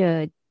such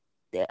a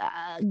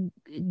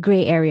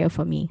gray area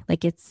for me.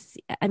 Like, it's,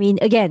 I mean,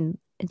 again,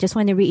 I just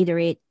want to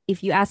reiterate,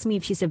 if you ask me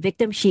if she's a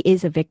victim, she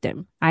is a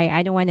victim.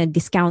 I don't want to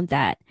discount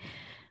that.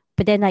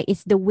 But then, like,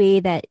 it's the way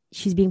that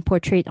she's being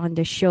portrayed on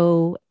the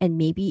show. And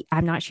maybe,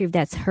 I'm not sure if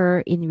that's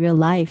her in real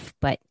life,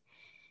 but,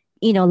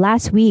 you know,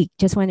 last week,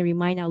 just want to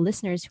remind our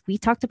listeners, we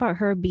talked about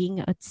her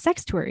being a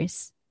sex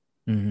tourist.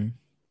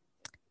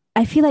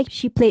 I feel like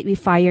she played with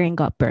fire and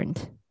got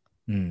burned.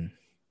 You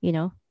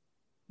know?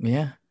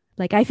 Yeah.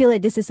 Like, I feel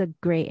like this is a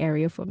gray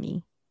area for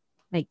me.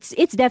 Like,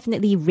 it's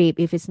definitely rape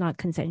if it's not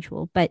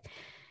consensual, but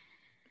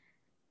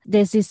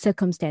there's these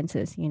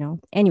circumstances, you know?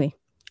 Anyway,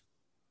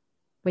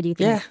 what do you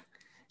think? Yeah.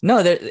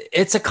 No,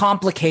 it's a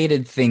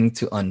complicated thing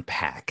to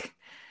unpack,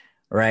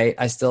 right?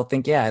 I still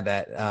think,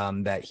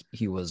 that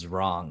he was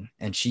wrong.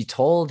 And she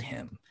told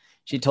him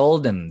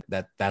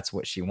that that's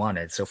what she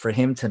wanted. So for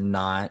him to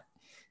not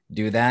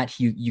do that,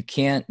 you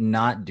can't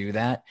not do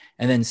that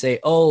and then say,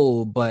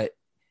 oh, but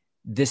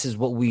this is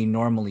what we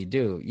normally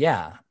do.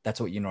 Yeah, that's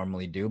what you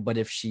normally do. But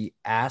if she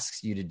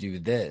asks you to do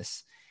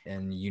this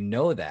and you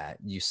know that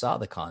you saw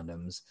the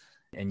condoms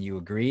and you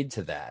agreed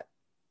to that,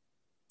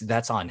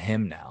 that's on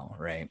him now,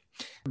 right?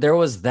 There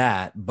was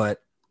that,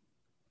 but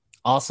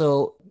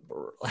also,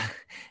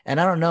 and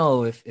I don't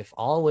know if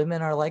all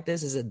women are like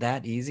this. Is it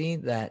that easy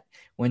that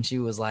when she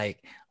was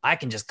like, I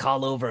can just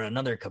call over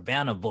another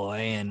Cabana boy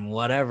and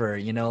whatever,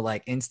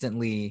 like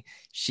instantly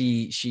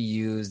she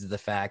used the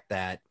fact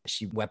that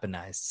she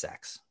weaponized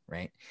sex,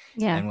 right?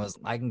 Yeah. And was,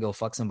 I can go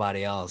fuck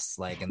somebody else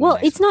like in the Well,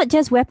 next. it's not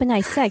just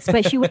weaponized sex,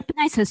 but she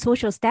weaponized her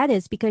social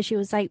status because she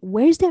was like,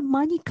 "Where's that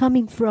money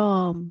coming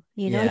from?"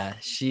 Yeah,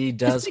 she Just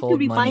does quick to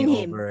hold money remind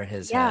him. over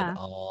his head Yeah,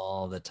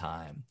 all the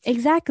time.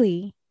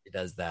 exactly.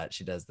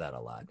 She does that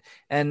a lot.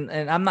 And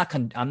I'm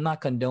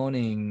not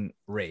condoning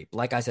rape.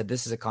 Like I said,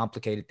 this is a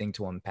complicated thing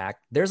to unpack.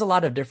 There's a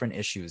lot of different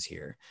issues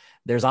here.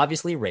 There's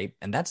obviously rape,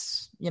 and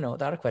that's,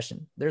 without a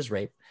question, there's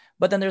rape.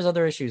 But then there's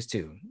other issues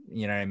too.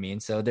 You know what I mean?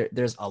 So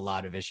there's a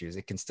lot of issues.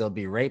 It can still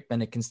be rape,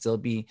 and it can still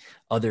be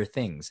other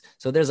things.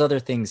 So there's other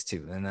things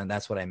too. And then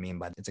that's what I mean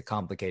by it's a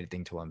complicated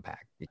thing to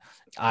unpack.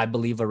 I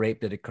believe a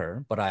rape did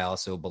occur, but I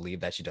also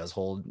believe that she does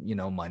hold,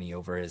 money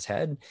over his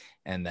head,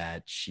 and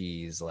that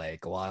she's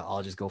like, well,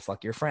 I'll just go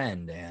fuck your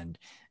friend. And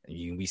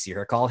we see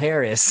her call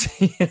Harris,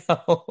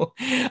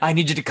 I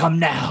need you to come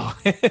now.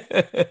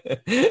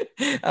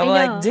 I'm I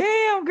like, know.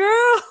 damn,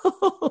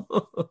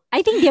 girl.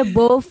 I think they're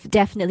both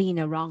definitely in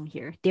the wrong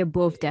here. They're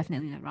both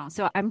definitely in the wrong.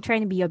 So I'm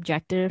trying to be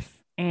objective,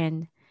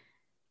 and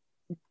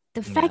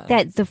the fact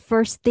Yeah. that the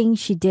first thing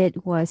she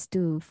did was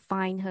to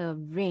find her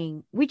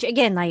ring, which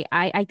again, like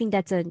I think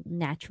that's a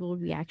natural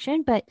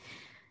reaction, but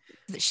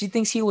She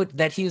thinks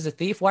that he was a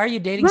thief. Why are you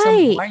dating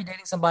right. why are you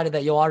dating somebody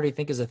that you already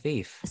think is a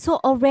thief? So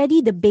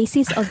already the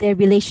basis of their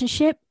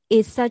relationship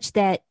is such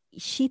that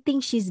she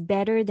thinks she's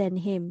better than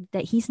him,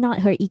 that he's not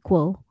her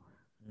equal.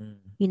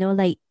 Mm.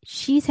 Like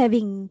she's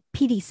having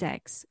pity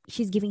sex.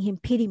 She's giving him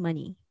pity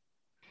money.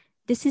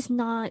 This is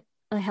not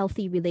a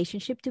healthy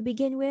relationship to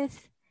begin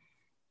with.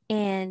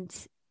 And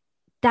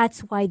that's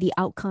why the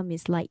outcome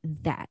is like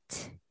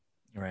that.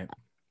 Right.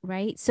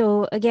 Right.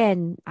 So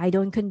again, I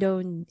don't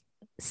condone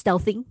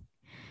stealthing,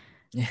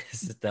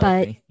 Yes,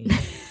 but stealthy.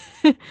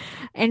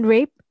 and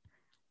rape.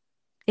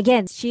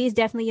 Again, she is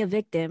definitely a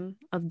victim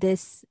of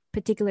this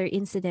particular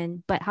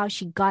incident, but how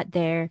she got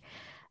there,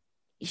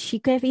 she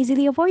could have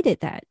easily avoided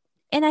that.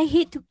 And I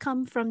hate to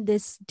come from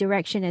this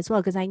direction as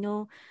well, because I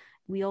know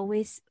we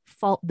always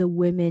fault the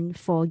women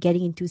for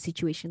getting into a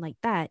situation like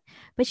that.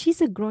 But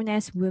she's a grown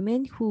ass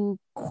woman who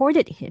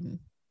courted him,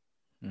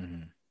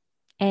 Mm-hmm.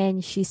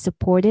 and she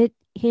supported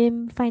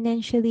him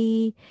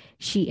financially.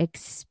 She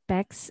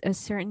expects a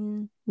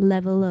certain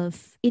level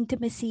of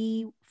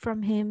intimacy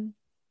from him.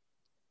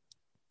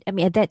 I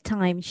mean, at that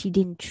time, she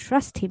didn't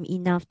trust him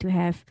enough to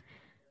have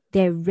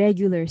their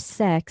regular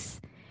sex.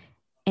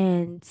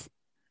 And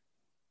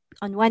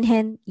on one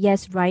hand,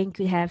 yes, Ryan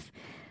could have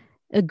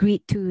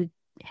agreed to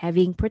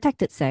having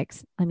protected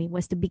sex. I mean,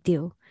 what's the big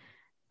deal?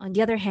 On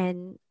the other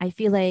hand, I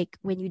feel like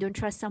when you don't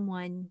trust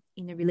someone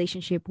in a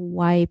relationship,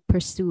 why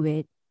pursue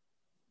it?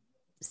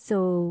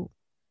 So,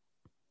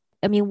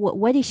 I mean,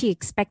 what is she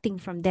expecting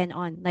from then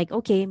on? Like,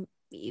 okay,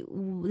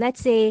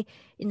 let's say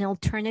in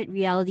alternate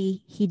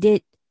reality, he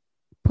did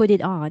put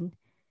it on,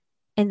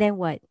 and then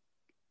what?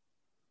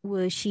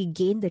 Will she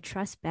gain the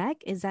trust back?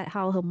 Is that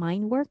how her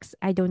mind works?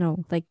 I don't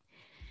know. Like,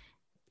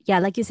 yeah,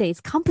 like you say, it's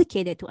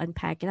complicated to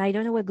unpack, and I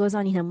don't know what goes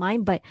on in her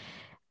mind, but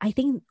I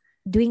think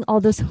doing all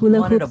those She hula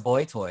wanted a hoops.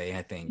 boy toy,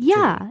 I think, too.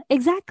 Yeah,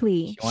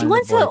 exactly. She She wanted a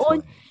wants her boy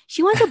own. toy.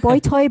 She wants a boy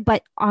toy,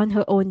 but on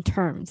her own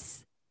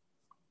terms.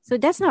 So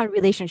that's not a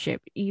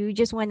relationship. You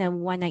just want a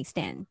one night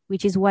stand,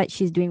 which is what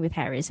she's doing with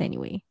Harris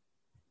anyway.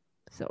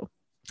 So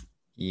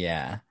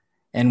Yeah.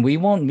 And we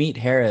won't meet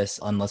Harris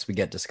unless we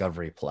get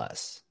Discovery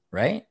Plus,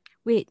 right?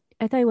 wait,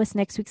 I thought it was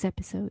next week's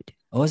episode.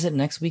 Oh, is it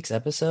next week's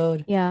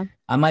episode? Yeah.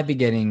 I might be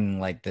getting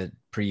like the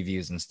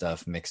previews and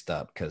stuff mixed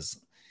up because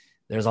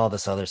there's all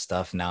this other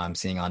stuff now I'm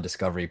seeing on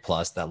Discovery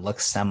Plus that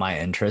looks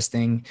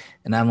semi-interesting.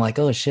 And I'm like,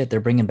 oh shit,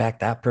 they're bringing back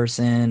that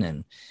person.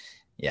 And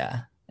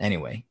yeah.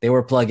 Anyway, they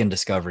were plugging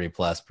Discovery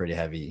Plus pretty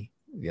heavy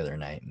the other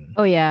night. And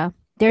Oh yeah. it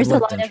There's a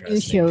looked lot of new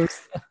interesting.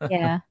 shows.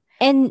 Yeah.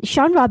 And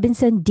Sean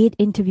Robinson did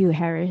interview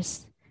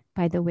Harris,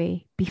 by the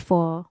way,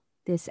 before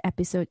this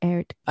episode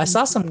aired. I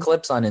saw some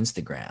clips on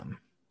Instagram.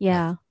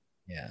 Yeah.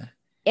 Yeah.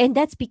 And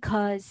that's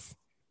because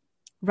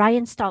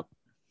Ryan stopped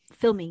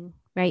filming,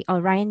 right? Or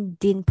Ryan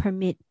didn't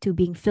permit to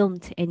being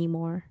filmed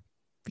anymore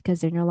because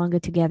they're no longer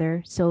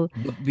together. So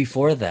But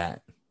before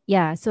that,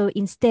 yeah, so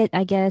instead,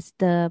 I guess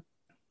the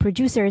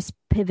producers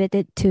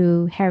pivoted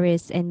to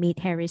Harris and made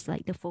Harris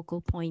like the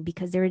focal point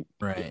because they're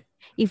right.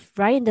 if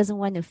Ryan doesn't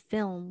want to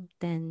film,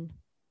 then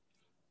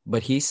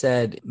But he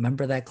said,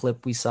 remember that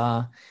clip we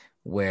saw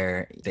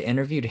where they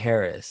interviewed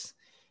Harris?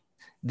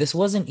 This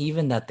wasn't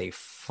even that they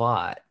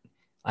fought.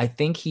 I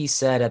think he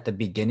said at the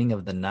beginning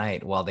of the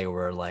night while they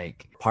were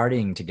like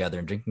partying together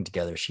and drinking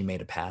together, she made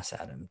a pass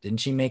at him.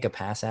 Didn't she make a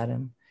pass at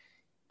him?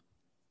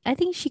 I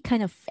think she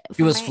kind of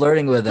She was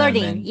flirting with him.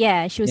 flirting. And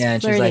Yeah, she was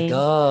and she's like, flirting.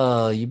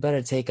 oh, you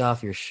better take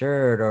off your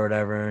shirt or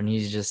whatever. And he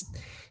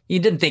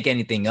didn't think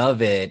anything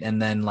of it.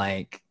 And then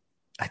like,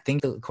 I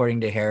think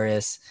according to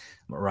Harris,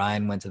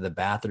 Ryan went to the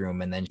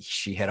bathroom and then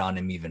she hit on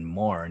him even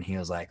more. And he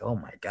was like, oh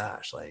my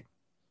gosh, like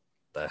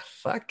the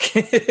fuck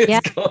is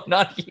going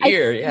on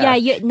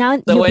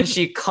here? So when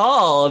she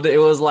called, it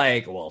was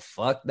like, well,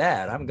 fuck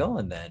that. I'm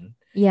going then.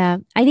 Yeah.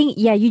 I think,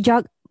 you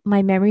jogged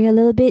my memory a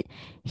little bit.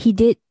 He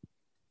did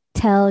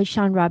tell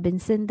Sean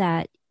Robinson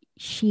that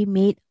she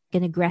made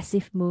an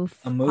aggressive move.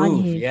 On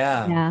him.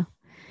 Yeah.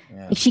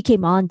 She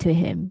came on to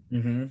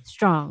him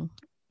strong.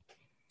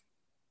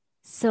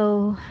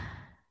 So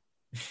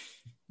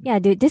yeah,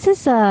 dude,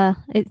 it's a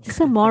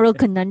moral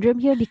conundrum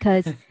here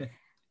because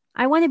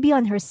I want to be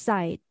on her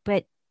side,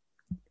 but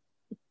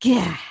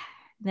yeah,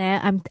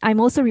 I'm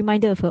also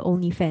reminded of her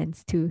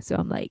OnlyFans too. So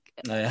I'm like,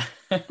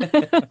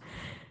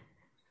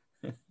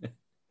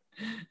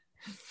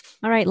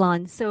 all right,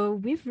 Lon. So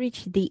we've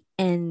reached the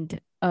end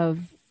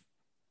of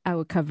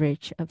our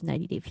coverage of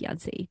 90 Day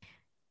Fiancé.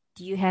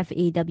 Do you have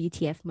a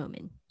WTF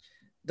moment?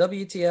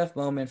 WTF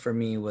moment for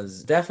me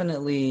was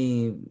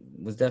definitely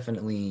the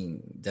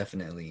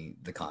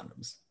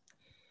condoms.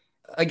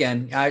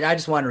 Again, I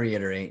just want to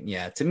reiterate,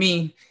 to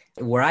me,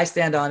 where I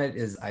stand on it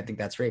is I think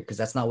that's rape because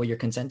that's not what you're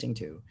consenting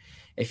to.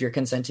 If you're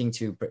consenting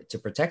to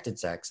protected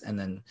sex, and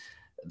then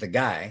the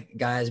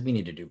guys, we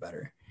need to do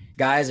better.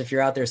 Guys, if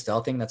you're out there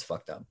stealthing, that's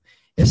fucked up.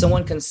 If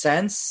someone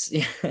consents,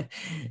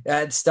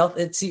 stealth,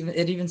 it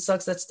even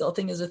sucks that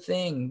stealthing is a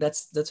thing.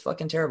 That's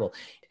fucking terrible.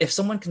 If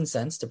someone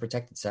consents to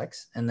protected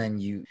sex and then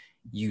you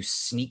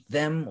sneak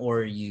them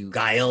or you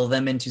guile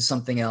them into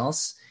something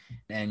else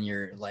and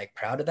you're like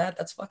proud of that,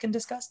 that's fucking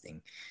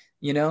disgusting.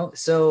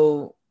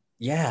 So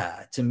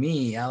yeah, to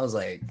me, I was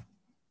like,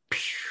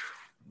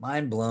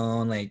 mind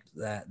blown. Like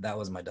that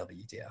was my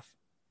WTF.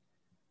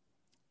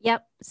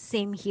 Yep,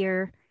 same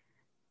here.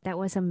 That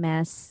was a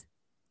mess.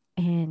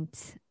 And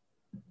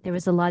there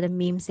was a lot of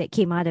memes that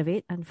came out of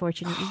it,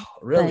 unfortunately.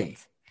 Really?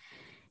 But,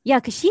 yeah,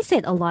 because she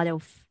said a lot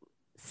of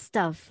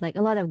stuff, like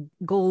a lot of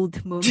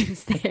gold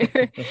moments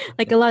there,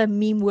 like a lot of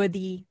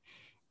meme-worthy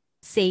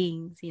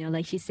sayings.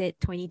 Like she said,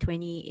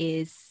 2020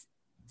 is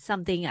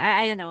something.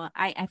 I don't know.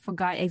 I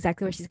forgot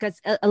exactly what she said because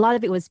a lot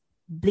of it was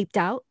bleeped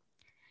out.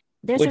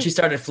 When she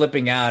started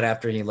flipping out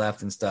after he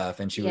left and stuff,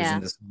 and she was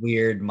in this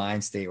weird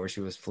mind state where she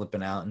was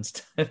flipping out and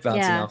stuff,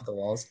 bouncing off the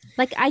walls.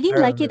 Like, I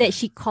didn't like it that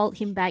she called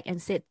him back and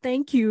said,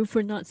 "Thank you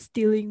for not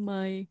stealing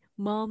my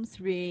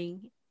mom's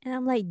ring." And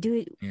I'm like,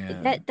 dude,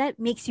 that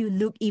makes you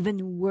look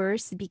even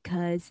worse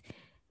because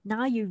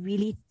now you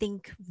really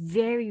think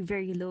very,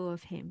 very low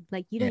of him.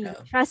 Like, you don't even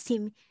trust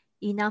him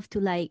enough to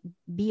like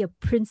be a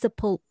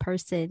principled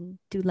person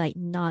to like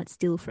not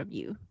steal from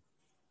you.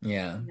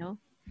 Yeah.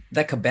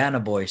 That Cabana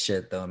Boy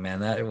shit though, man,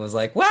 that it was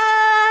like,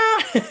 wow.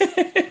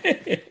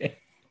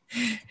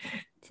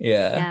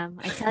 Yeah,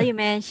 I tell you,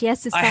 man, she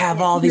has to stop. I have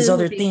all these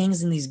other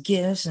things and these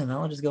gifts, and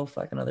I'll just go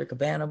fuck another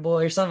Cabana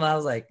Boy or something. I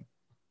was like,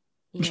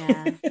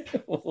 yeah.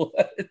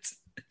 What?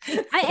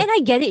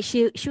 I get it.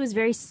 She was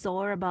very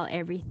sore about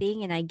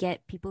everything, and I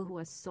get people who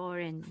are sore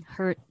and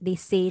hurt. They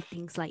say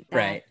things like that,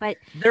 right? But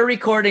they're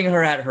recording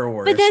her at her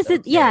worst. But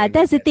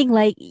that's the thing.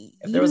 Like,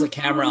 if there was a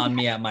camera on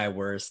me at my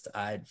worst,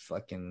 I'd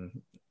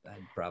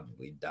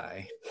probably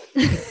die.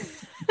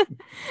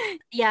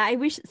 Yeah, I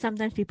wish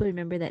sometimes people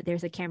remember that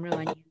there's a camera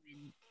on you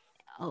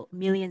and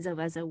millions of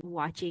us are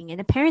watching. And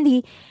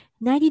apparently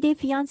 90 Day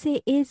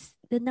Fiancé is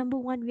the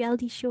 #1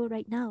 reality show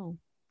right now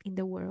in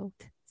the world.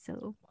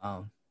 So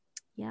wow.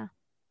 Yeah.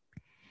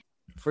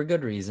 For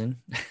good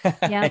reason.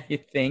 Yeah. I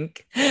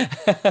think.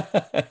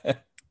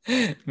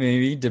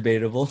 Maybe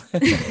debatable.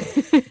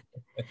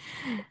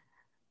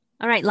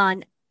 All right,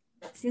 Lon.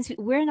 Since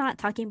we're not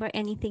talking about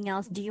anything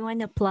else, do you want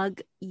to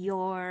plug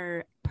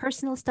your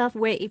personal stuff?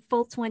 Where if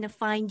folks want to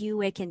find you,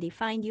 where can they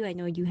find you? I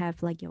know you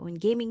have like your own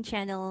gaming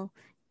channel.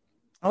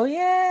 Oh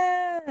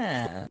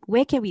yeah.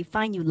 Where can we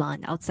find you,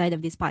 Lon, outside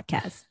of this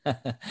podcast?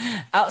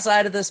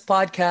 Outside of this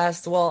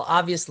podcast, well,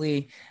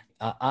 obviously,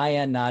 I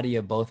and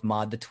Nadia both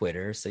mod the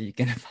Twitter, so you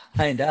can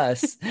find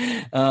us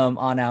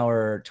on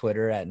our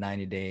Twitter at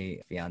 90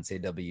 Day Fiancé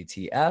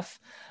WTF.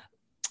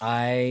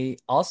 I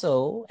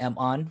also am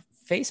on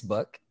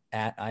Facebook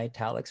at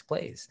Italics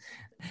Plays.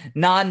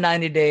 Non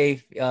 90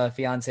 Day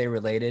Fiancé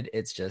related.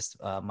 It's just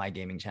my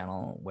gaming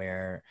channel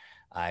where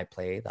I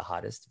play the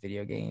hottest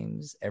video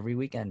games every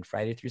weekend,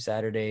 Friday through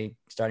Saturday,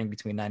 starting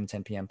between 9 and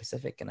 10 p.m.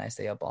 Pacific, and I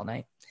stay up all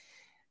night.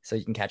 So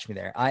you can catch me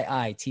there.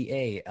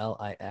 IITALIX.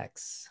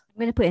 I'm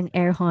going to put an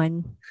air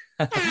horn.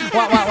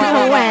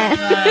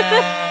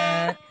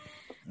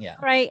 Yeah.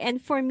 Right.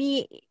 And for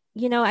me,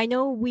 I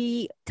know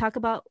we talk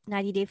about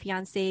 90 Day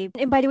Fiancé.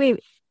 And by the way,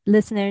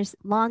 listeners,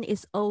 Lon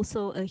is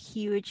also a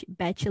huge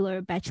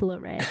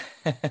bachelorette.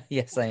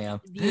 Yes, I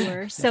am.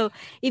 Viewer. So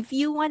if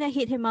you want to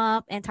hit him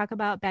up and talk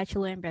about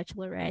Bachelor and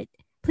Bachelorette,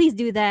 please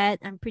do that.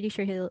 I'm pretty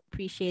sure he'll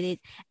appreciate it.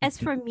 As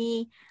for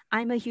me,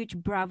 I'm a huge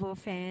Bravo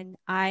fan.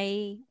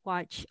 I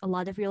watch a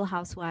lot of Real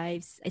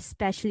Housewives,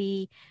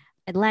 especially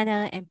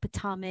Atlanta and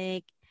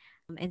Potomac,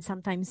 and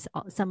sometimes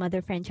some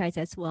other franchise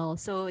as well.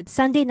 So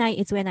Sunday night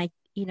is when I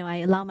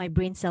allow my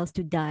brain cells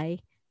to die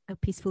a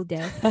peaceful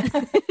death.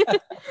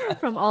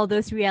 from all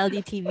those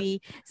reality TV.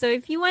 So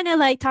if you want to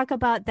like talk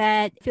about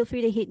that, feel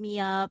free to hit me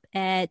up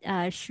at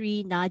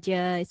Shri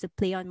Nadia. It's a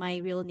play on my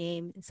real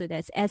name. So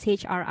that's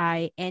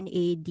SHRINADJA.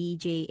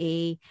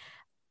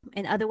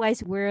 And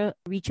otherwise, we're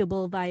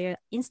reachable via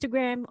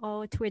Instagram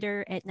or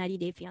Twitter at 90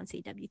 Day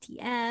Fiance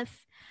WTF.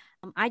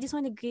 I just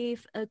want to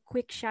give a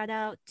quick shout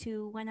out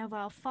to one of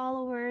our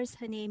followers.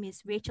 Her name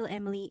is Rachel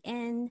Emily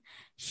N.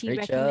 She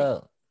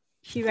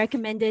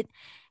recommended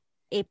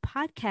a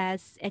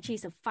podcast. Actually,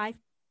 it's a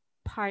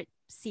 5-part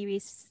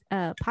series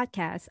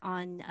podcast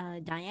on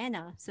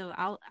Diana. So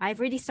I've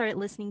already started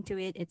listening to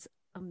it. It's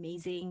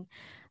amazing.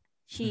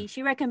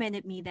 She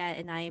recommended me that,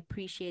 and I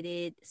appreciate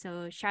it.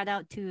 So shout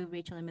out to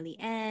Rachel Emily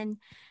N.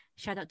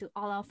 Shout out to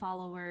all our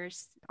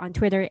followers on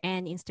Twitter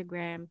and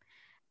Instagram.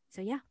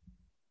 So yeah.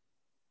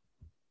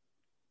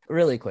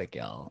 Really quick,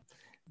 y'all.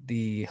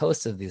 The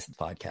hosts of this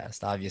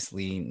podcast,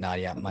 obviously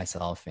Nadia,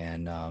 myself,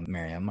 and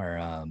Miriam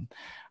are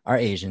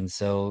Asian.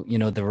 So,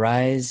 the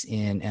rise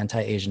in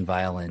anti-Asian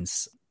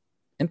violence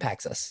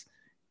impacts us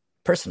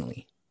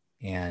personally.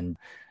 And,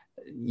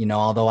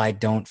 although I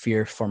don't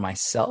fear for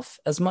myself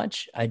as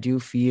much, I do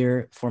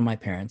fear for my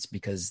parents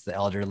because the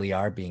elderly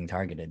are being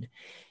targeted.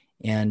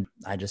 And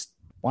I just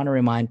want to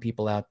remind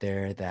people out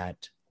there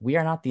that we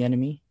are not the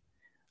enemy.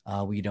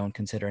 We don't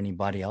consider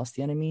anybody else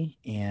the enemy.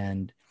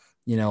 And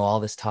all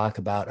this talk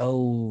about,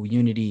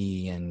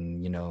 unity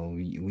and,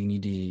 we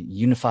need to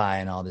unify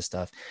and all this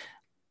stuff.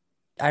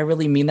 I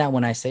really mean that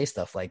when I say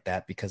stuff like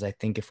that, because I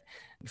think if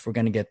we're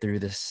going to get through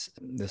this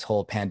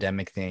whole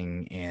pandemic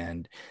thing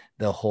and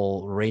the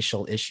whole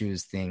racial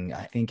issues thing,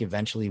 I think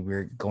eventually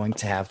we're going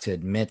to have to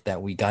admit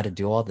that we got to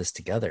do all this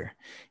together.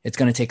 It's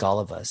going to take all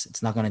of us.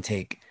 It's not going to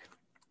take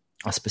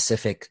a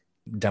specific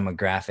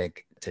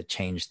demographic to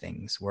change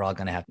things. We're all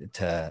going to have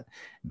to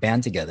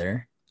band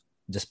together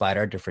despite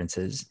our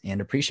differences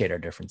and appreciate our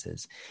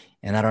differences.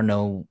 And I don't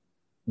know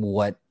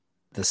what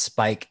the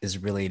spike is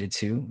related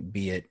to,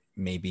 be it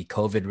maybe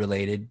COVID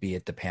related, be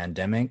it the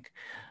pandemic.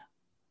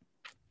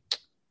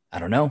 I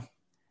don't know,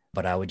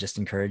 but I would just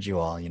encourage you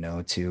all,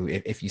 to,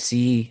 if you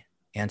see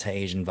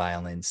anti-Asian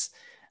violence,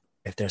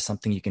 if there's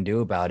something you can do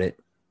about it,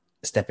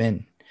 step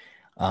in.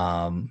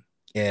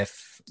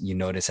 If you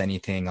notice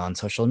anything on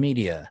social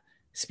media,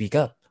 speak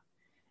up.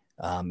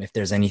 If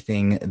there's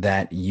anything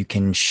that you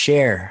can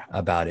share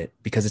about it,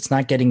 because it's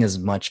not getting as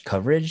much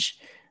coverage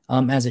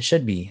as it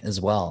should be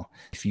as well.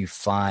 If you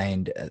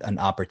find an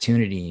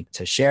opportunity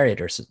to share it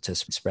or to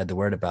spread the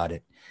word about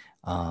it,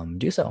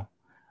 do so.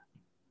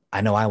 I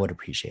know I would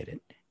appreciate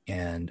it.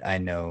 And I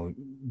know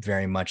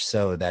very much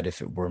so that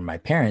if it were my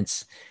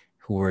parents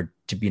who were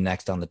to be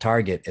next on the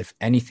target, if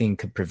anything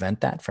could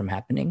prevent that from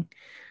happening,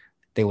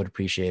 they would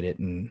appreciate it.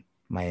 And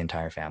my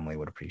entire family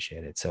would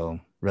appreciate it. So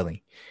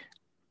really,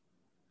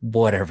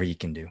 whatever you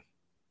can do.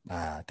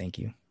 Thank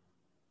you.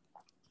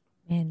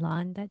 Man,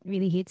 Lon, that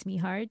really hits me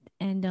hard.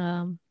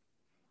 And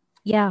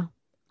yeah,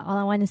 all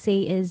I want to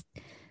say is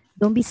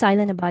don't be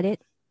silent about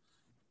it,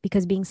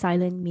 because being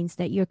silent means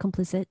that you're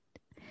complicit.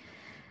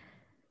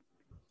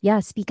 Yeah,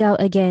 speak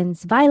out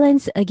against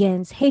violence,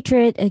 against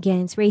hatred,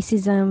 against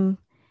racism.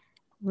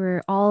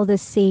 We're all the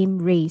same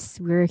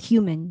race. We're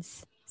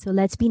humans. So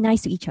let's be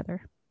nice to each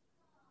other.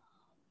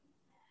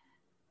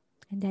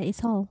 And that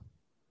is all.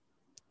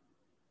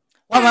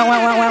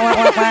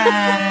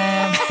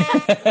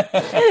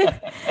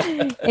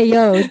 Hey,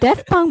 yo,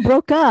 Daft Punk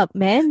broke up,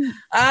 man.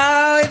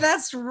 Oh,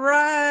 that's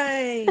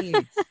right.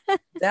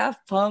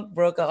 Daft Punk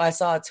broke up. I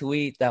saw a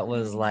tweet that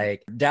was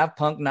like, Daft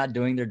Punk not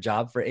doing their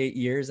job for 8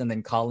 years and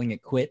then calling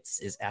it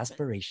quits is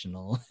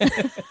aspirational.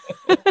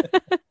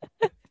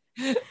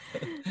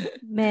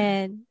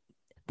 Man,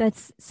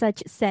 that's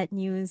such sad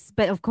news.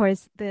 But of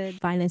course, the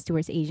violence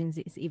towards Asians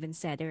is even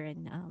sadder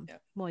and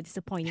more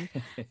disappointing.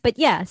 But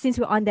yeah, since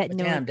we're on that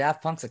note, damn,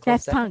 Daft Punk's a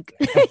close Daft Punk.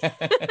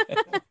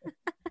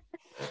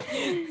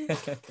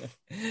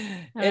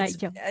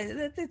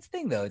 It's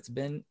thing though. It's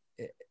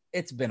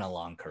been a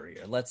long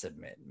career. Let's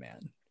admit,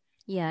 man.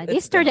 Yeah, they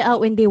started out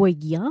when they were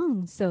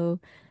young, so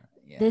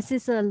this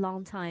is a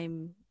long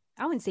time.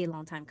 I wouldn't say a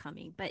long time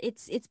coming, but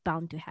it's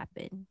bound to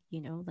happen.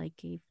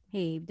 Like if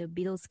the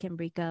Beatles can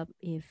break up,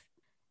 if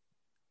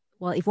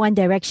One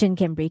Direction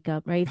can break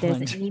up, right? If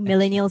there's any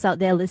millennials out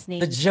there listening,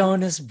 the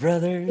Jonas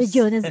Brothers.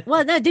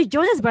 The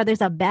Jonas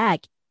Brothers are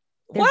back.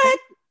 They're what? Back.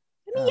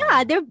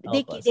 I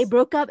mean, they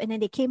broke up and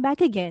then they came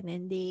back again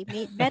and they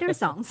made better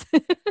songs.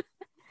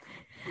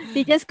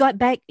 They just got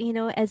back,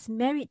 as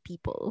married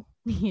people.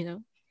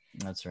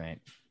 That's right.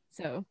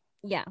 So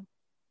yeah.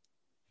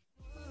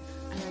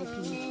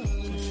 R.I.P.